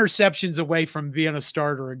 interceptions away from being a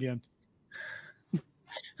starter again.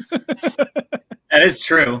 That is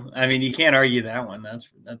true. I mean, you can't argue that one.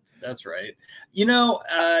 That's right.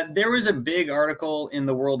 There was a big article in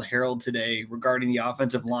the World Herald today regarding the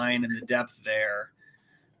offensive line and the depth there,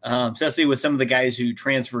 especially with some of the guys who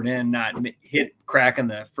transferred in, not hit crack in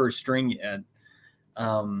the first string yet.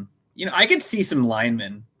 I could see some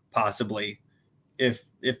linemen possibly if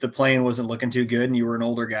the plane wasn't looking too good and you were an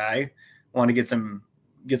older guy, want to get some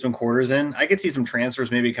quarters in. I could see some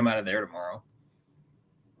transfers maybe come out of there tomorrow.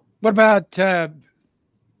 What about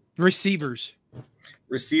receivers?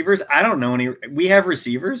 Receivers? I don't know any. We have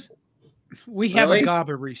receivers? We have a gob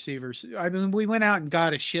of receivers. I mean, we went out and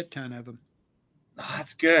got a shit ton of them. Oh,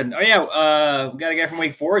 that's good. Oh, yeah. We got a guy from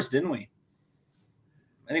Wake Forest, didn't we?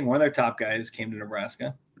 I think one of their top guys came to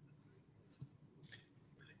Nebraska.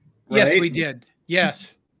 Right? Yes, we did.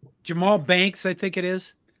 Yes. Jamal Banks, I think it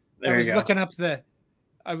is. I was looking up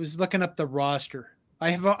the roster.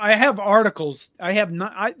 I have articles. I have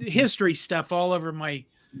not history stuff all over my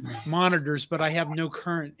monitors, but I have no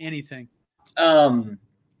current anything. Running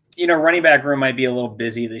back room might be a little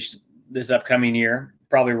busy this upcoming year.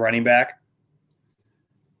 Probably running back.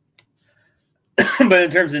 But in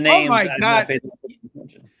terms of names, oh my God.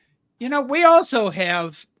 We also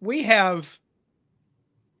have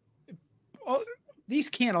these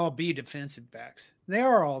can't all be defensive backs. They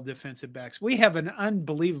are all defensive backs. We have an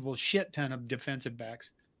unbelievable shit ton of defensive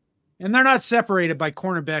backs. And they're not separated by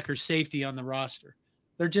cornerback or safety on the roster.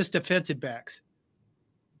 They're just defensive backs.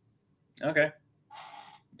 Okay.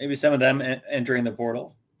 Maybe some of them entering the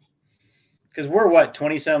portal. Because we're what,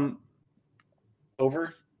 20-some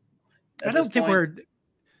over? I don't think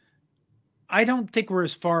we're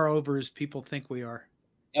as far over as people think we are.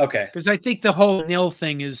 Okay. Because I think the whole nil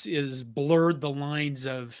thing is blurred the lines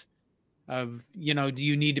of do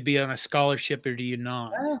you need to be on a scholarship or do you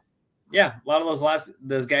not? Yeah, a lot of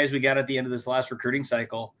those guys we got at the end of this last recruiting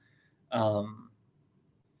cycle, a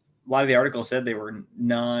lot of the articles said they were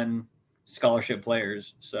non-scholarship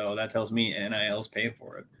players. So that tells me NIL's paying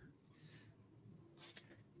for it.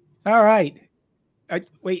 All right.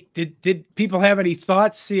 Wait, did people have any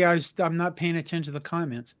thoughts? See, I'm not paying attention to the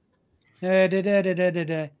comments. Where's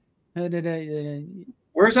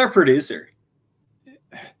our producer?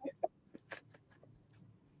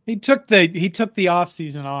 He took the off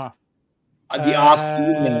season off. The off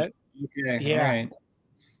season. Okay. Yeah.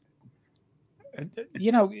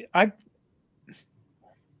 All right.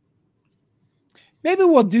 Maybe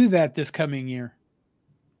we'll do that this coming year.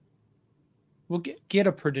 We'll get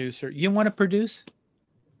a producer. You want to produce?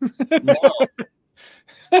 No.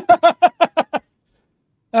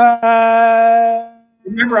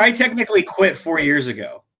 Remember, I technically quit 4 years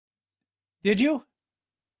ago. Did you?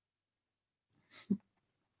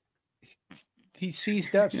 He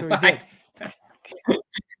seized up, so he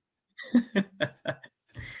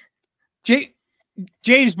did.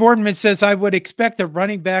 James Boardman says, I would expect a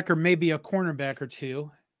running back or maybe a cornerback or two.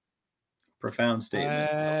 Profound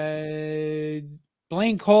statement.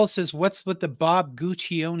 Blaine Cole says, what's with the Bob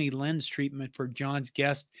Guccione lens treatment for John's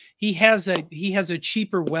guest? He has a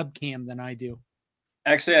cheaper webcam than I do.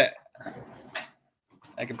 Actually,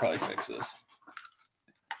 I can probably fix this.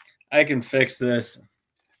 I can fix this.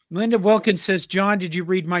 Linda Wilkins says, John, did you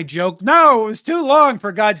read my joke? No, it was too long,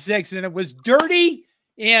 for God's sakes, and it was dirty.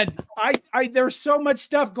 And there's so much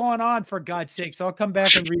stuff going on, for God's sakes. I'll come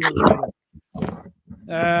back and read it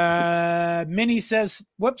later. Minnie says,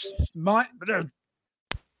 whoops.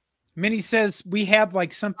 Minnie says, we have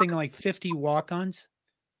something like 50 walk-ons.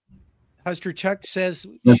 Huster Chuck says,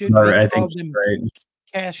 should we call them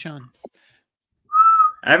cash on?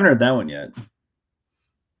 I haven't heard that one yet.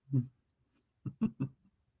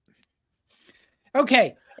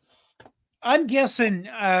 Okay. I'm guessing,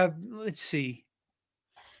 let's see.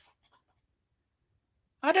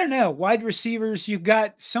 I don't know. Wide receivers, you've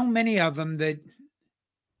got so many of them that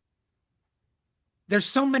there's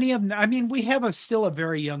so many of them. I mean, we have still a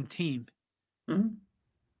very young team. Mm-hmm.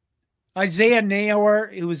 Isaiah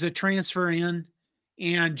Naylor, who was a transfer in,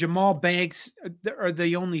 and Jamal Banks are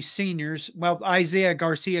the only seniors. Well, Isaiah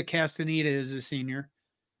Garcia Castaneda is a senior.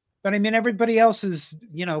 But I mean, everybody else is,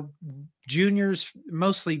 juniors,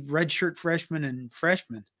 mostly redshirt freshmen and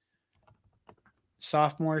freshmen.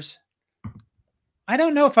 Sophomores. I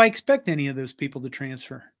don't know if I expect any of those people to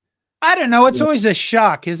transfer. I don't know. It's always a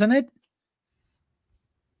shock, isn't it?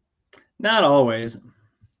 Not always.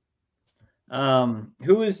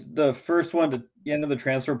 Who was the first one to enter the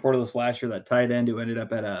transfer portal this last year? That tight end who ended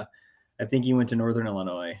up I think he went to Northern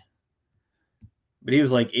Illinois. But he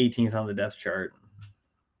was like 18th on the depth chart.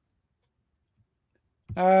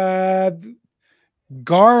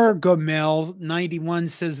 Gargamel 91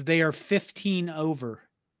 says they are 15 over.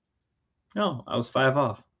 Oh, I was 5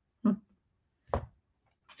 off.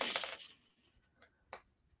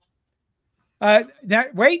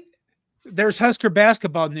 Wait, there's Husker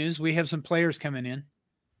basketball news. We have some players coming in.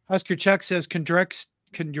 Husker Chuck says, congrats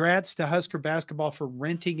to Husker basketball for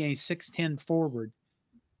renting a 6'10" forward.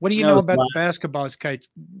 What do you know about the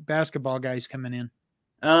basketball guys coming in?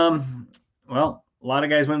 Well, a lot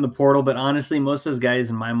of guys went in the portal, but honestly, most of those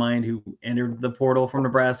guys in my mind who entered the portal from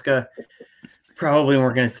Nebraska probably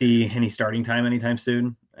weren't going to see any starting time anytime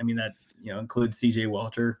soon. I mean, that includes CJ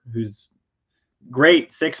Walter, who's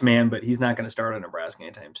great 6-man, but he's not going to start at Nebraska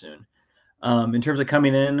anytime soon. In terms of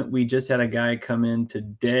coming in, we just had a guy come in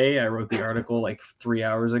today. I wrote the article like 3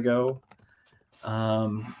 hours ago.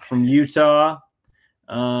 From Utah,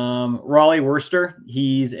 Raleigh Worcester.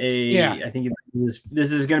 He's I think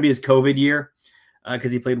this is going to be his COVID year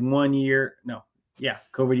because he played 1 year. No, Yeah,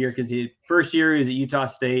 COVID year, because first year he was at Utah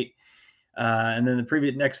State. And then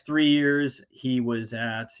the next 3 years, he was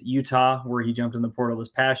at Utah, where he jumped in the portal this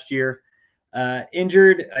past year.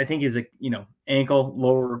 Injured, I think he's ankle,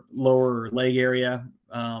 lower leg area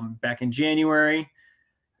back in January,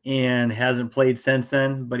 and hasn't played since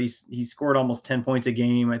then. But he scored almost 10 points a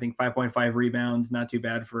game. I think 5.5 rebounds, not too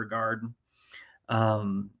bad for a guard.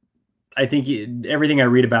 I think everything I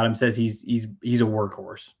read about him says he's a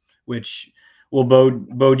workhorse, which will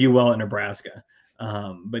bode you well at Nebraska.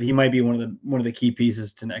 But he might be one of the key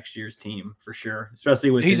pieces to next year's team for sure,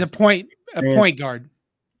 especially with he's a point guard.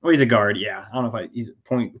 Oh, he's a guard. Yeah, I don't know if he's a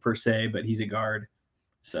point per se, but he's a guard.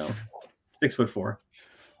 So 6'4",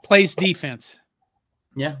 plays defense.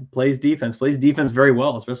 Yeah, plays defense very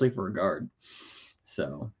well, especially for a guard.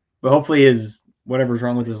 So, but hopefully whatever's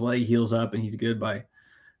wrong with his leg heals up and he's good by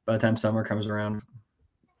the time summer comes around.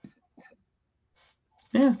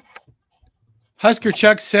 Yeah. Husker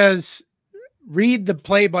Chuck says, read the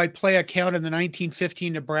play-by-play account of the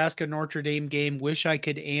 1915 Nebraska Notre Dame game. Wish I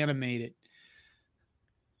could animate it.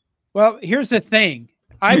 Well, here's the thing.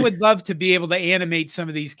 I would love to be able to animate some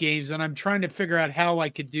of these games, and I'm trying to figure out how I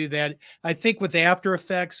could do that. I think with After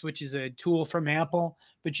Effects, which is a tool from Apple,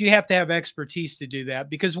 but you have to have expertise to do that,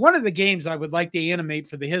 because one of the games I would like to animate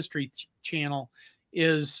for the History Channel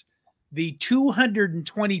is the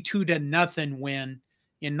 222-0 win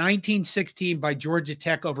in 1916 by Georgia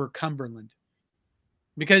Tech over Cumberland,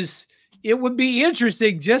 because it would be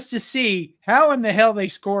interesting just to see how in the hell they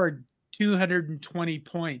scored 220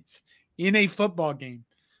 points in a football game.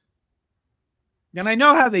 And I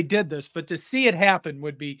know how they did this, but to see it happen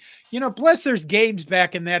would be, plus there's games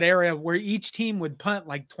back in that area where each team would punt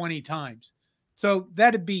like 20 times. So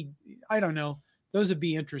that'd be, I don't know, those would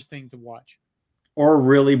be interesting to watch. Or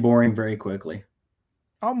really boring very quickly.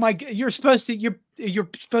 Oh my God, you're supposed to,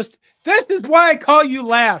 this is why I call you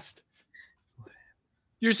last.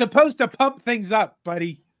 You're supposed to pump things up,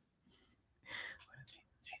 buddy.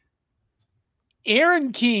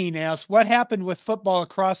 Aaron Keene asks, what happened with football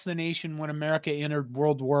across the nation when America entered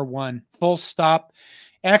World War I? Full stop.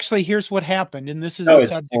 Actually, here's what happened, and this is a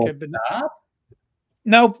subject.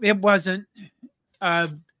 No, it wasn't.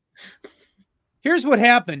 Here's what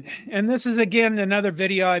happened, and this is, again, another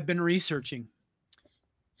video I've been researching.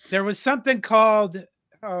 There was something called, the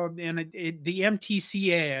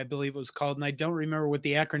MTCA, I believe it was called, and I don't remember what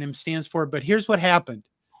the acronym stands for, but here's what happened.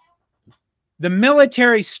 The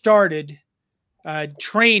military started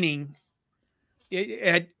training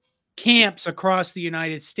at camps across the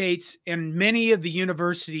United States, and many of the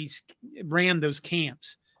universities ran those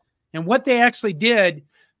camps. And what they actually did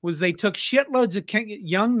was they took shitloads of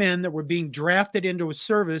young men that were being drafted into a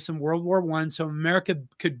service in World War I so America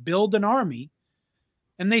could build an army,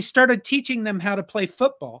 and they started teaching them how to play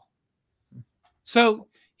football. So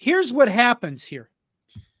here's what happens here.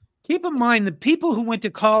 Keep in mind, the people who went to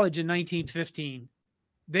college in 1915,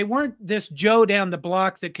 they weren't this Joe down the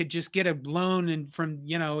block that could just get a loan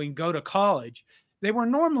and go to college. They were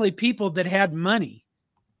normally people that had money.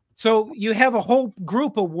 So you have a whole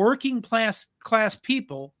group of working class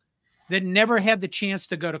people that never had the chance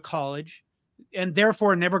to go to college and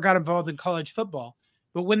therefore never got involved in college football.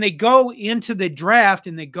 But when they go into the draft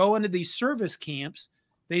and they go into these service camps,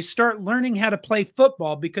 they start learning how to play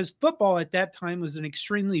football, because football at that time was an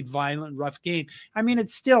extremely violent, rough game. I mean, it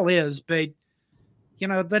still is, but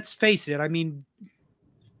let's face it. I mean,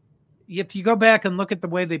 if you go back and look at the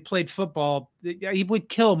way they played football, it would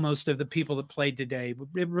kill most of the people that played today.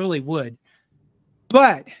 It really would.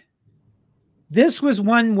 But this was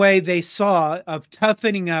one way they saw of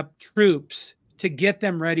toughening up troops to get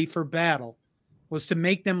them ready for battle, was to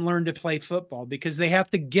make them learn to play football, because they have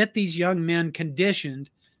to get these young men conditioned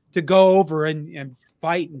to go over and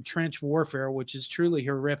fight in trench warfare, which is truly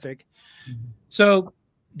horrific. Mm-hmm. So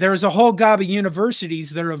there's a whole gob of universities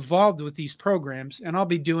that are involved with these programs, and I'll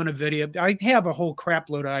be doing a video. I have a whole crap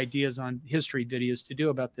load of ideas on history videos to do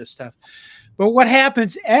about this stuff. But what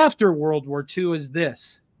happens after World War II is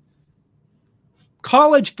this.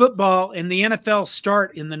 College football and the NFL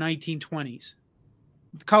start in the 1920s.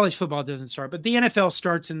 College football doesn't start, but the NFL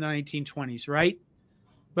starts in the 1920s, right?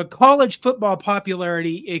 But college football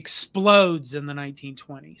popularity explodes in the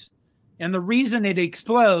 1920s. And the reason it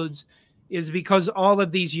explodes is because all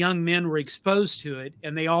of these young men were exposed to it,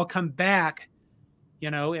 and they all come back,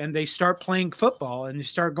 and they start playing football, and they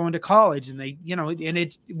start going to college, and they, and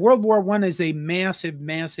it's World War I is a massive,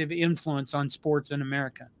 massive influence on sports in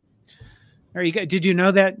America. There you go. Did you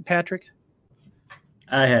know that, Patrick?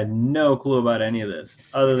 I had no clue about any of this,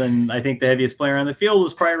 other than I think the heaviest player on the field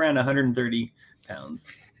was probably around 130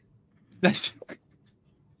 pounds.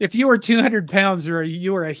 If you were 200 pounds,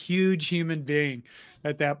 you were a huge human being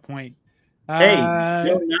at that point. Hey,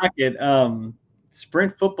 don't knock it.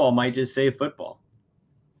 Sprint football might just save football.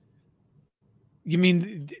 You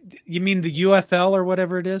mean the UFL or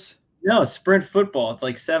whatever it is? No, sprint football. It's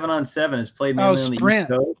like 7-on-7. It's played mainly on the East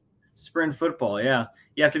Coast. Sprint football, yeah.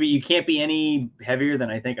 You can't be any heavier than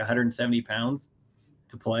I think 170 pounds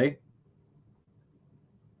to play.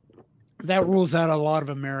 That rules out a lot of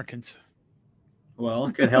Americans. Well,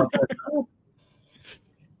 it could help.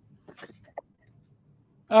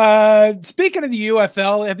 Speaking of the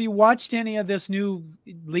UFL, have you watched any of this new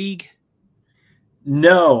league?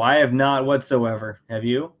 No, I have not whatsoever. Have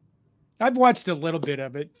you? I've watched a little bit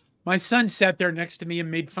of it. My son sat there next to me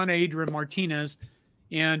and made fun of Adrian Martinez.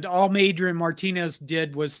 And all Adrian Martinez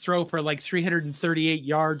did was throw for like 338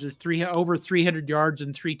 yards or over 300 yards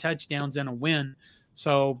and 3 touchdowns and a win.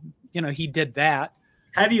 So, he did that.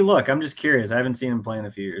 How do you look? I'm just curious. I haven't seen him play in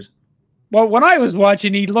a few years. Well, when I was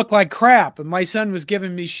watching, he looked like crap, and my son was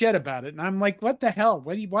giving me shit about it. And I'm like, what the hell?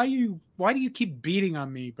 Why do you keep beating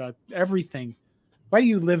on me about everything? Why do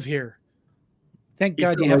you live here? Thank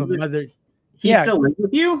God you have a mother. He still lives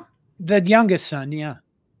with you? The youngest son, yeah.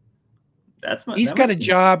 He's got a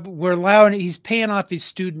job. He's paying off his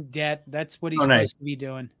student debt. That's what he's supposed to be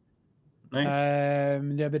doing. Nice.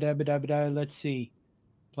 Let's see.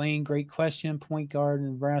 Playing, great question. Point guard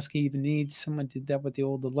in Nebraska even needs. Someone did that with the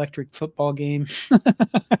old electric football game.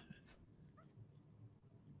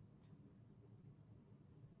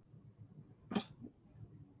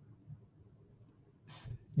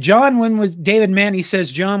 John, when was David Manny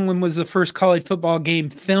says, John, when was the first college football game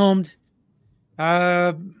filmed?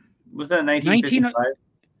 Was that 1955?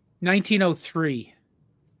 1903.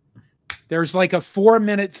 There's like a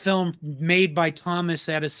 4-minute film made by Thomas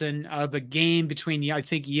Edison of a game between, I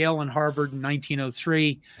think, Yale and Harvard in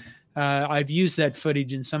 1903. I've used that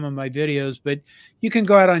footage in some of my videos, but you can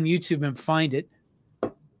go out on YouTube and find it.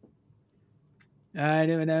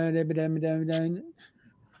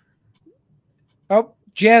 Oh,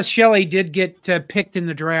 Jazz Shelley did get picked in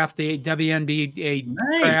the draft, the WNBA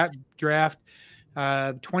draft.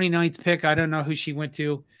 29th pick. I don't know who she went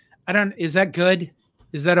to. Is that good?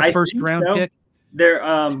 Is that a first round pick? There,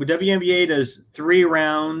 WNBA does 3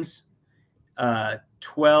 rounds,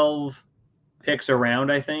 12 picks a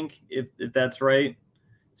round, I think, if that's right.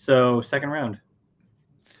 So second round.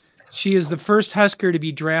 She is the first Husker to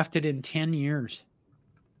be drafted in 10 years.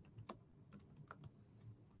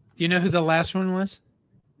 Do you know who the last one was?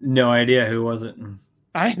 No idea. Who was it?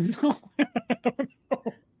 I know.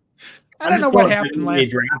 I don't know what happened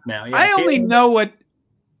last draft now. Yeah, I only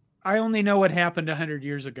know what happened 100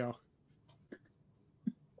 years ago.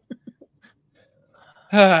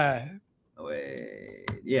 Wait.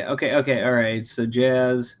 Yeah. Okay. All right. So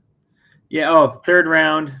Jazz. Yeah. Third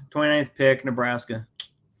round, 29th pick, Nebraska.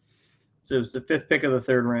 So it was the 5th pick of the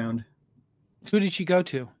 3rd round. Who did she go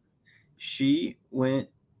to? She went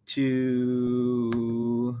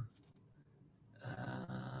to.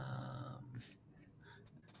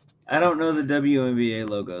 I don't know the WNBA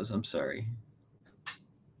logos. I'm sorry.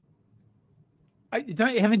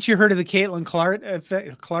 Haven't you heard of the Caitlin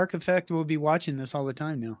Clark effect? We'll be watching this all the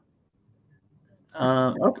time now.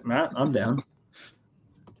 Okay, I'm down.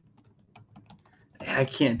 I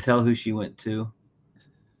can't tell who she went to.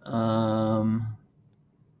 Yeah,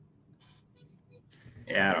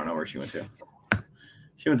 I don't know where she went to.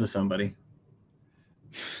 She went to somebody.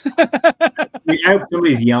 I hope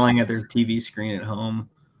somebody's yelling at their TV screen at home.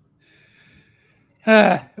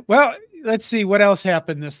 Well, let's see what else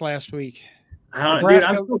happened this last week. Dude,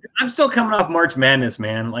 I'm still coming off March Madness,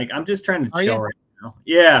 man. Like, I'm just trying to chill right now.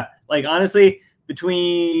 Yeah, like honestly,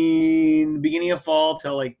 between the beginning of fall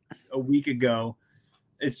till like a week ago,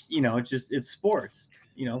 it's it's sports.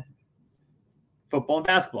 Football and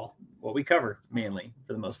basketball, what we cover mainly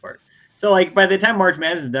for the most part. So like by the time March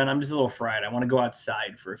Madness is done, I'm just a little fried. I want to go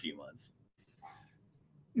outside for a few months.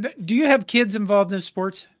 Do you have kids involved in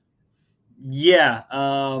sports? Yeah,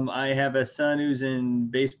 I have a son who's in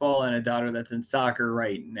baseball and a daughter that's in soccer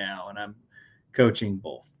right now, and I'm coaching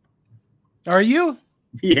both. Are you?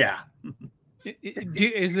 Yeah.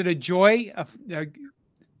 Is it a joy?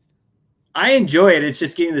 I enjoy it. It's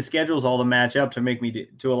just getting the schedules all to match up to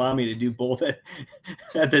allow me to do both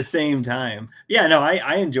at the same time. Yeah, no,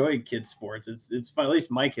 I enjoy kids sports. It's fun, at least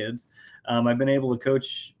my kids. I've been able to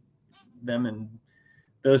coach them in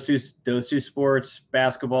those two sports: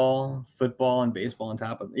 basketball, football, and baseball. On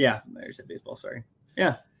top of I said baseball. Sorry.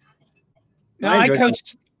 Yeah. Now,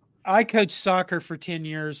 I coached soccer for 10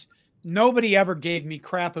 years. Nobody ever gave me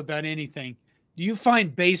crap about anything. Do you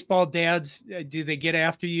find baseball dads, do they get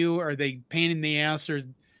after you? Are they pain in the ass, or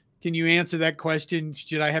Can you answer that question?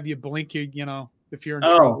 Should I have you blink? You know, if you're in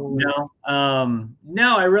trouble?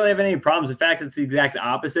 No, I really haven't any problems. In fact, it's the exact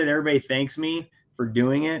opposite. Everybody thanks me for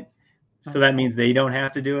doing it, so that means they don't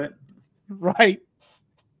have to do it. Right.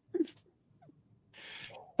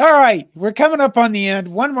 All right, we're coming up on the end.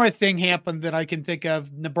 One more thing happened that I can think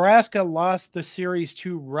of. Nebraska lost the series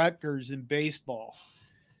to Rutgers in baseball.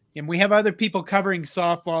 And we have other people covering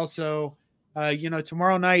softball. So, you know,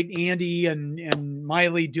 tomorrow night, Andy and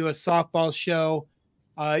Miley do a softball show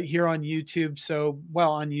here on YouTube. So,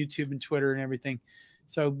 well, on YouTube and Twitter and everything.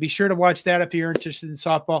 So be sure to watch that if you're interested in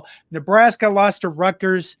softball. Nebraska lost to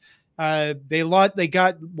Rutgers. They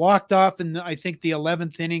got walked off in I think the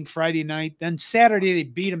 11th inning Friday night. Then Saturday they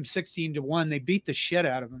beat them 16-1. They beat the shit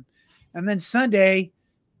out of them. And then Sunday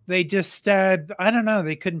they just I don't know,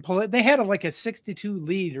 they couldn't pull it. They had like a 6-2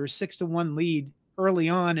 lead or 6-1 lead early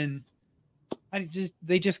on, and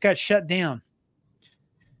they just got shut down.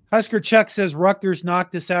 Husker Chuck says Rutgers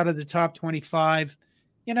knocked us out of the top 25.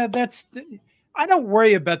 You know, I don't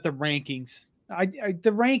worry about the rankings.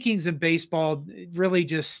 The rankings in baseball really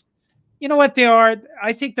just, you know what they are?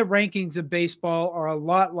 I think the rankings of baseball are a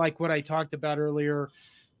lot like what I talked about earlier,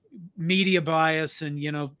 media bias and,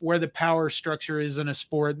 you know, where the power structure is in a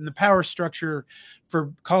sport. And the power structure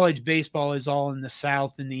for college baseball is all in the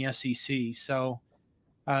South in the SEC. So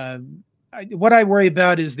what I worry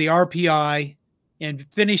about is the RPI and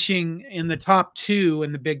finishing in the top 2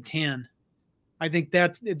 in the Big Ten. I think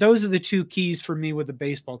those are the 2 keys for me with the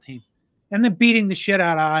baseball team. And then beating the shit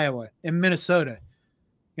out of Iowa and Minnesota.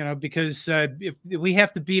 You know, because if we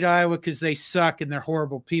have to beat Iowa because they suck and they're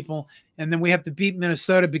horrible people, and then we have to beat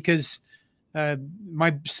Minnesota because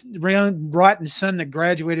my rotten son that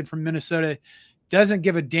graduated from Minnesota doesn't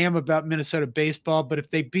give a damn about Minnesota baseball, but if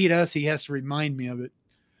they beat us, he has to remind me of it.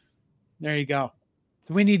 There you go.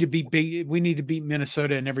 So we need to beat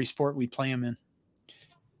Minnesota in every sport we play them in.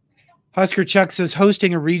 Husker Chuck says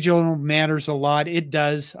hosting a regional matters a lot. It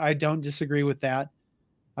does. I don't disagree with that.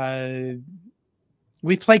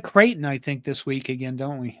 We play Creighton, I think, this week again,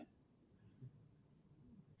 don't we?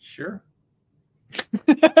 Sure.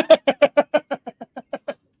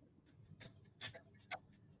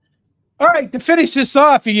 All right, to finish this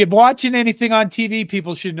off, are you watching anything on TV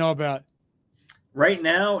people should know about? Right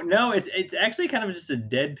now, no, it's actually kind of just a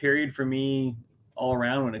dead period for me all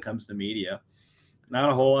around when it comes to media. Not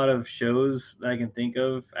a whole lot of shows that I can think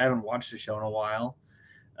of. I haven't watched a show in a while.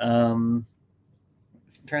 I'm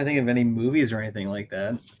trying to think of any movies or anything like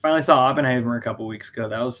that. Finally saw Oppenheimer a couple weeks ago.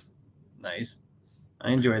 That was nice.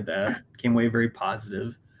 I enjoyed that. Came away very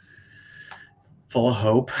positive, full of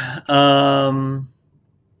hope.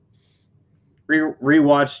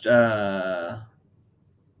 Rewatched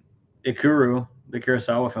Ikuru, the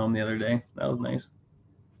Kurosawa film, the other day. That was nice.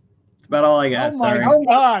 That's about all I got. Oh my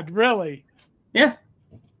God, really? Yeah.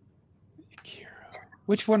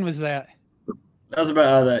 Which one was that? That was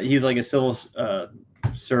about he's like a civil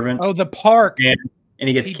servant. Oh, the park. And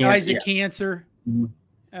he gets cancer. Dies of cancer. Mm-hmm.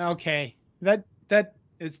 Okay. That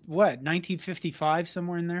is what, 1955,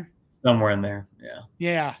 somewhere in there? Somewhere in there, yeah.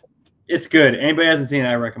 Yeah. It's good. Anybody hasn't seen it,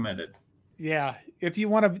 I recommend it. Yeah. If you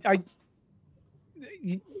want to,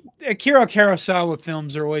 Akira Kurosawa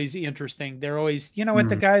films are always interesting. They're always, you know what,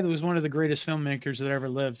 the guy that was one of the greatest filmmakers that ever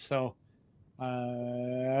lived. So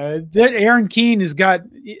that Aaron Keane has got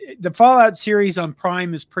the Fallout series on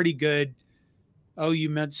Prime is pretty good. Oh, you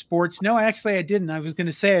meant sports? No, actually I didn't. I was going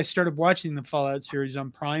to say I started watching the Fallout series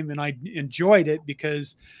on Prime and I enjoyed it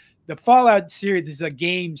because the Fallout series is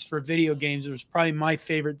games for video games. It was probably my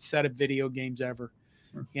favorite set of video games ever.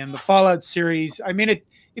 And the Fallout series, I mean,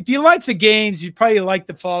 if you like the games, you probably like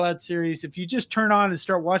the Fallout series. If you just turn on and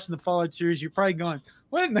start watching the Fallout series, you're probably going,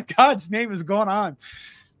 what in the God's name is going on?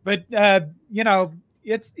 But, you know,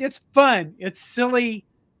 it's fun. It's silly.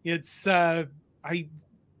 It's,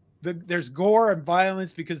 there's gore and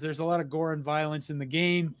violence because there's a lot of gore and violence in the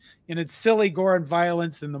game, and it's silly gore and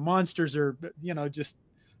violence. And the monsters are, you know, just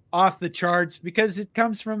off the charts because it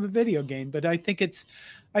comes from a video game, but I think it's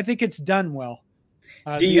done well.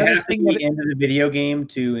 Do you have to be into the video game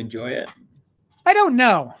to enjoy it? I don't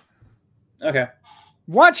know. Okay.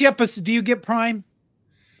 Watch episode. Do you get Prime?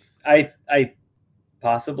 I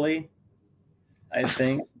possibly. I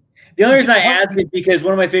think the only reason I ask is because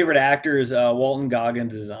one of my favorite actors, Walton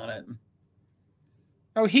Goggins, is on it.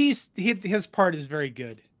 Oh, his part is very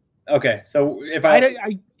good. Okay, so if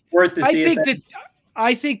worth to see,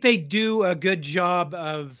 I think they do a good job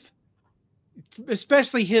of,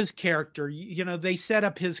 especially his character. You know, they set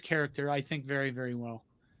up his character, I think, very, very well.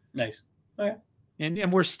 Nice. Okay.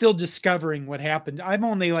 And we're still discovering what happened. I'm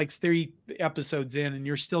only like 3 episodes in, and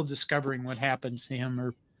you're still discovering what happens to him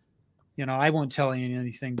or I won't tell you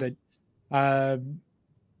anything, but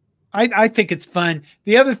I think it's fun.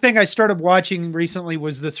 The other thing I started watching recently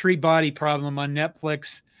was the Three Body Problem on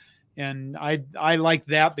Netflix, and I like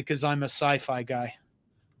that because I'm a sci-fi guy.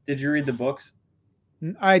 Did you read the books?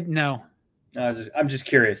 No. I'm just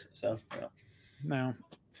curious. So no.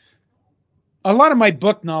 A lot of my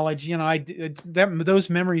book knowledge, those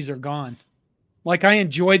memories are gone. Like I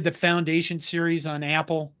enjoyed the Foundation series on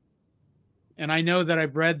Apple, and I know that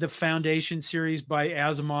I've read the Foundation series by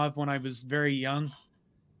Asimov when I was very young,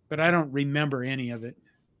 but I don't remember any of it.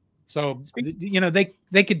 So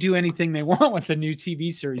they could do anything they want with a new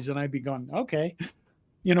TV series, and I'd be going, okay.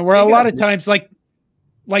 Where a lot of times like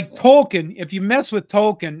Tolkien, if you mess with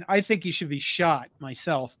Tolkien, I think he should be shot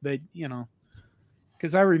myself, but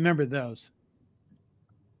because I remember those.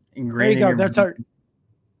 There you go. That's our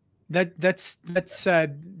that's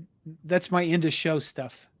my end of show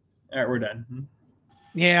stuff. All right, we're done.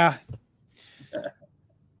 Yeah.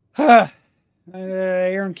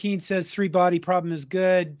 Aaron Keene says Three Body Problem is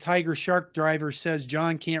good. Tiger Shark Driver says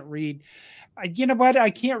John can't read. You know what? I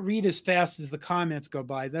can't read as fast as the comments go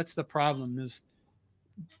by. That's the problem. Is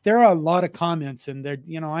there are a lot of comments, and they're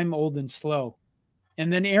I'm old and slow.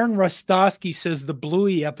 And then Aaron Rostowski says the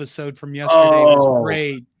Bluey episode from yesterday was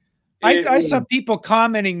great. I saw people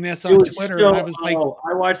commenting this on Twitter, and I was like,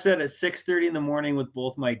 I watched that at 6:30 in the morning with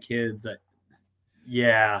both my kids.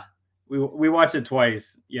 We watched it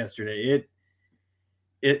twice yesterday.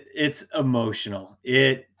 It's emotional.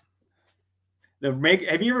 Have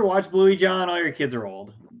you ever watched Bluey, John? All your kids are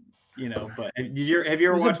old, but have you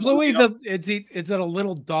ever watched Bluey? Is it a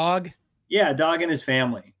little dog? Yeah, a dog and his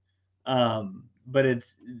family. But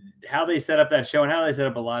it's how they set up that show and how they set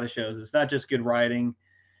up a lot of shows. It's not just good writing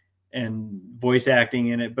and voice acting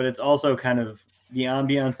in it, but it's also kind of the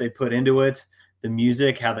ambiance they put into it, the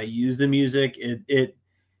music, how they use the music. It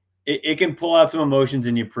can pull out some emotions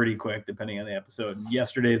in you pretty quick, depending on the episode. And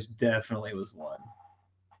yesterday's definitely was one.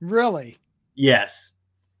 Really? Yes.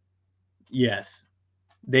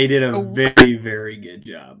 They did a very, very good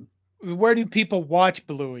job. Where do people watch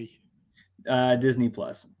Bluey? Disney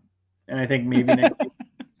Plus. And I think maybe next week,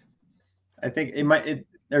 I think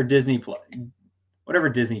or Disney Plus, whatever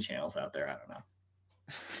Disney channel's out there. I don't know.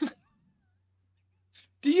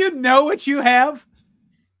 Do you know what you have?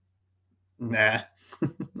 Nah.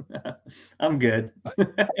 I'm good.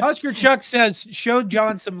 Oscar Chuck says, show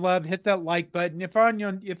John some love. Hit that like button. If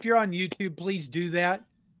you're on YouTube, please do that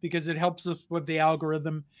because it helps us with the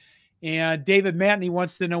algorithm. And David Matney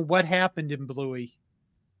wants to know what happened in Bluey.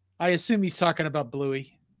 I assume he's talking about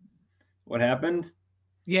Bluey. What happened?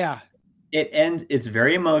 Yeah. It ends. It's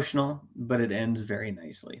very emotional, but it ends very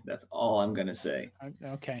nicely. That's all I'm going to say.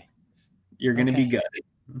 Okay. You're going to be good.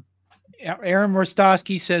 Aaron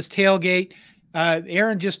Rostowski says tailgate.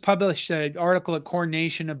 Aaron just published an article at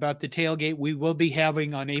CornNation about the tailgate we will be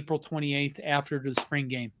having on April 28th after the spring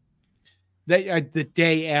game. The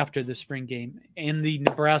day after the spring game in the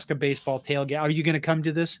Nebraska baseball tailgate. Are you going to come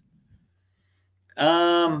to this?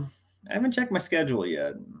 I haven't checked my schedule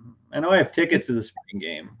yet. I know I have tickets to the spring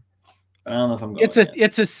game. I don't know if I'm going.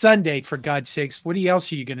 It's a Sunday, for God's sakes. What else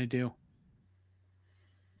are you going to do?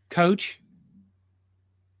 Coach?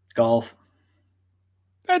 Golf.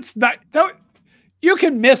 That's not. You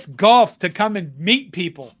can miss golf to come and meet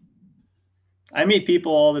people. I meet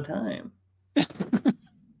people all the time.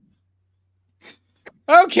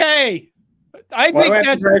 Okay. I think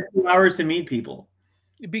that's 2 hours to meet people.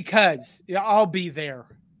 Because I'll be there.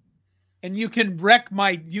 And you can wreck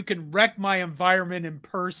my environment in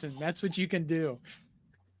person. That's what you can do.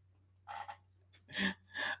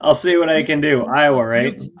 I'll see what I can do. Iowa,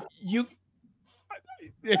 right?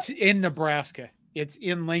 It's in Nebraska. It's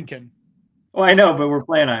in Lincoln. Oh, I know, but we're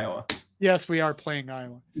playing Iowa. Yes, we are playing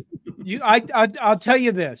Iowa. I'll tell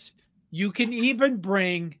you this. You can even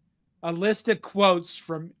bring a list of quotes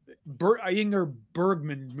from Ingmar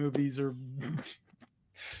Bergman movies or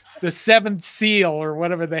The Seventh Seal or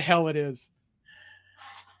whatever the hell it is.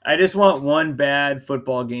 I just want one bad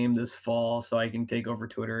football game this fall so I can take over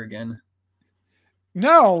Twitter again.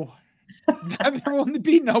 No, there will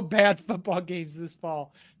be no bad football games this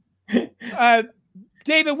fall.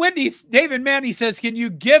 David Manny says, can you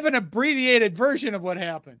give an abbreviated version of what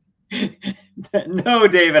happened? No,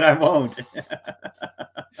 David, I won't.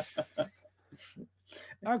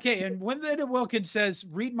 Okay, and when Linda Wilkins says,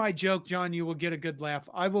 read my joke, John, you will get a good laugh.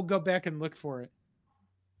 I will go back and look for it.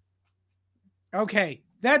 Okay,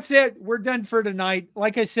 that's it. We're done for tonight.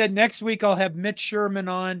 Like I said, next week I'll have Mitch Sherman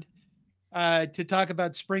on to talk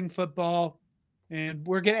about spring football. And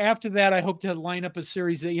after that, I hope to line up a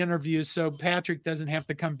series of interviews so Patrick doesn't have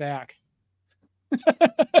to come back.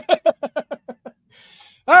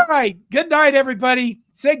 All right. Good night, everybody.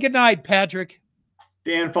 Say good night, Patrick.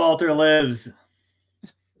 Dan Falter lives.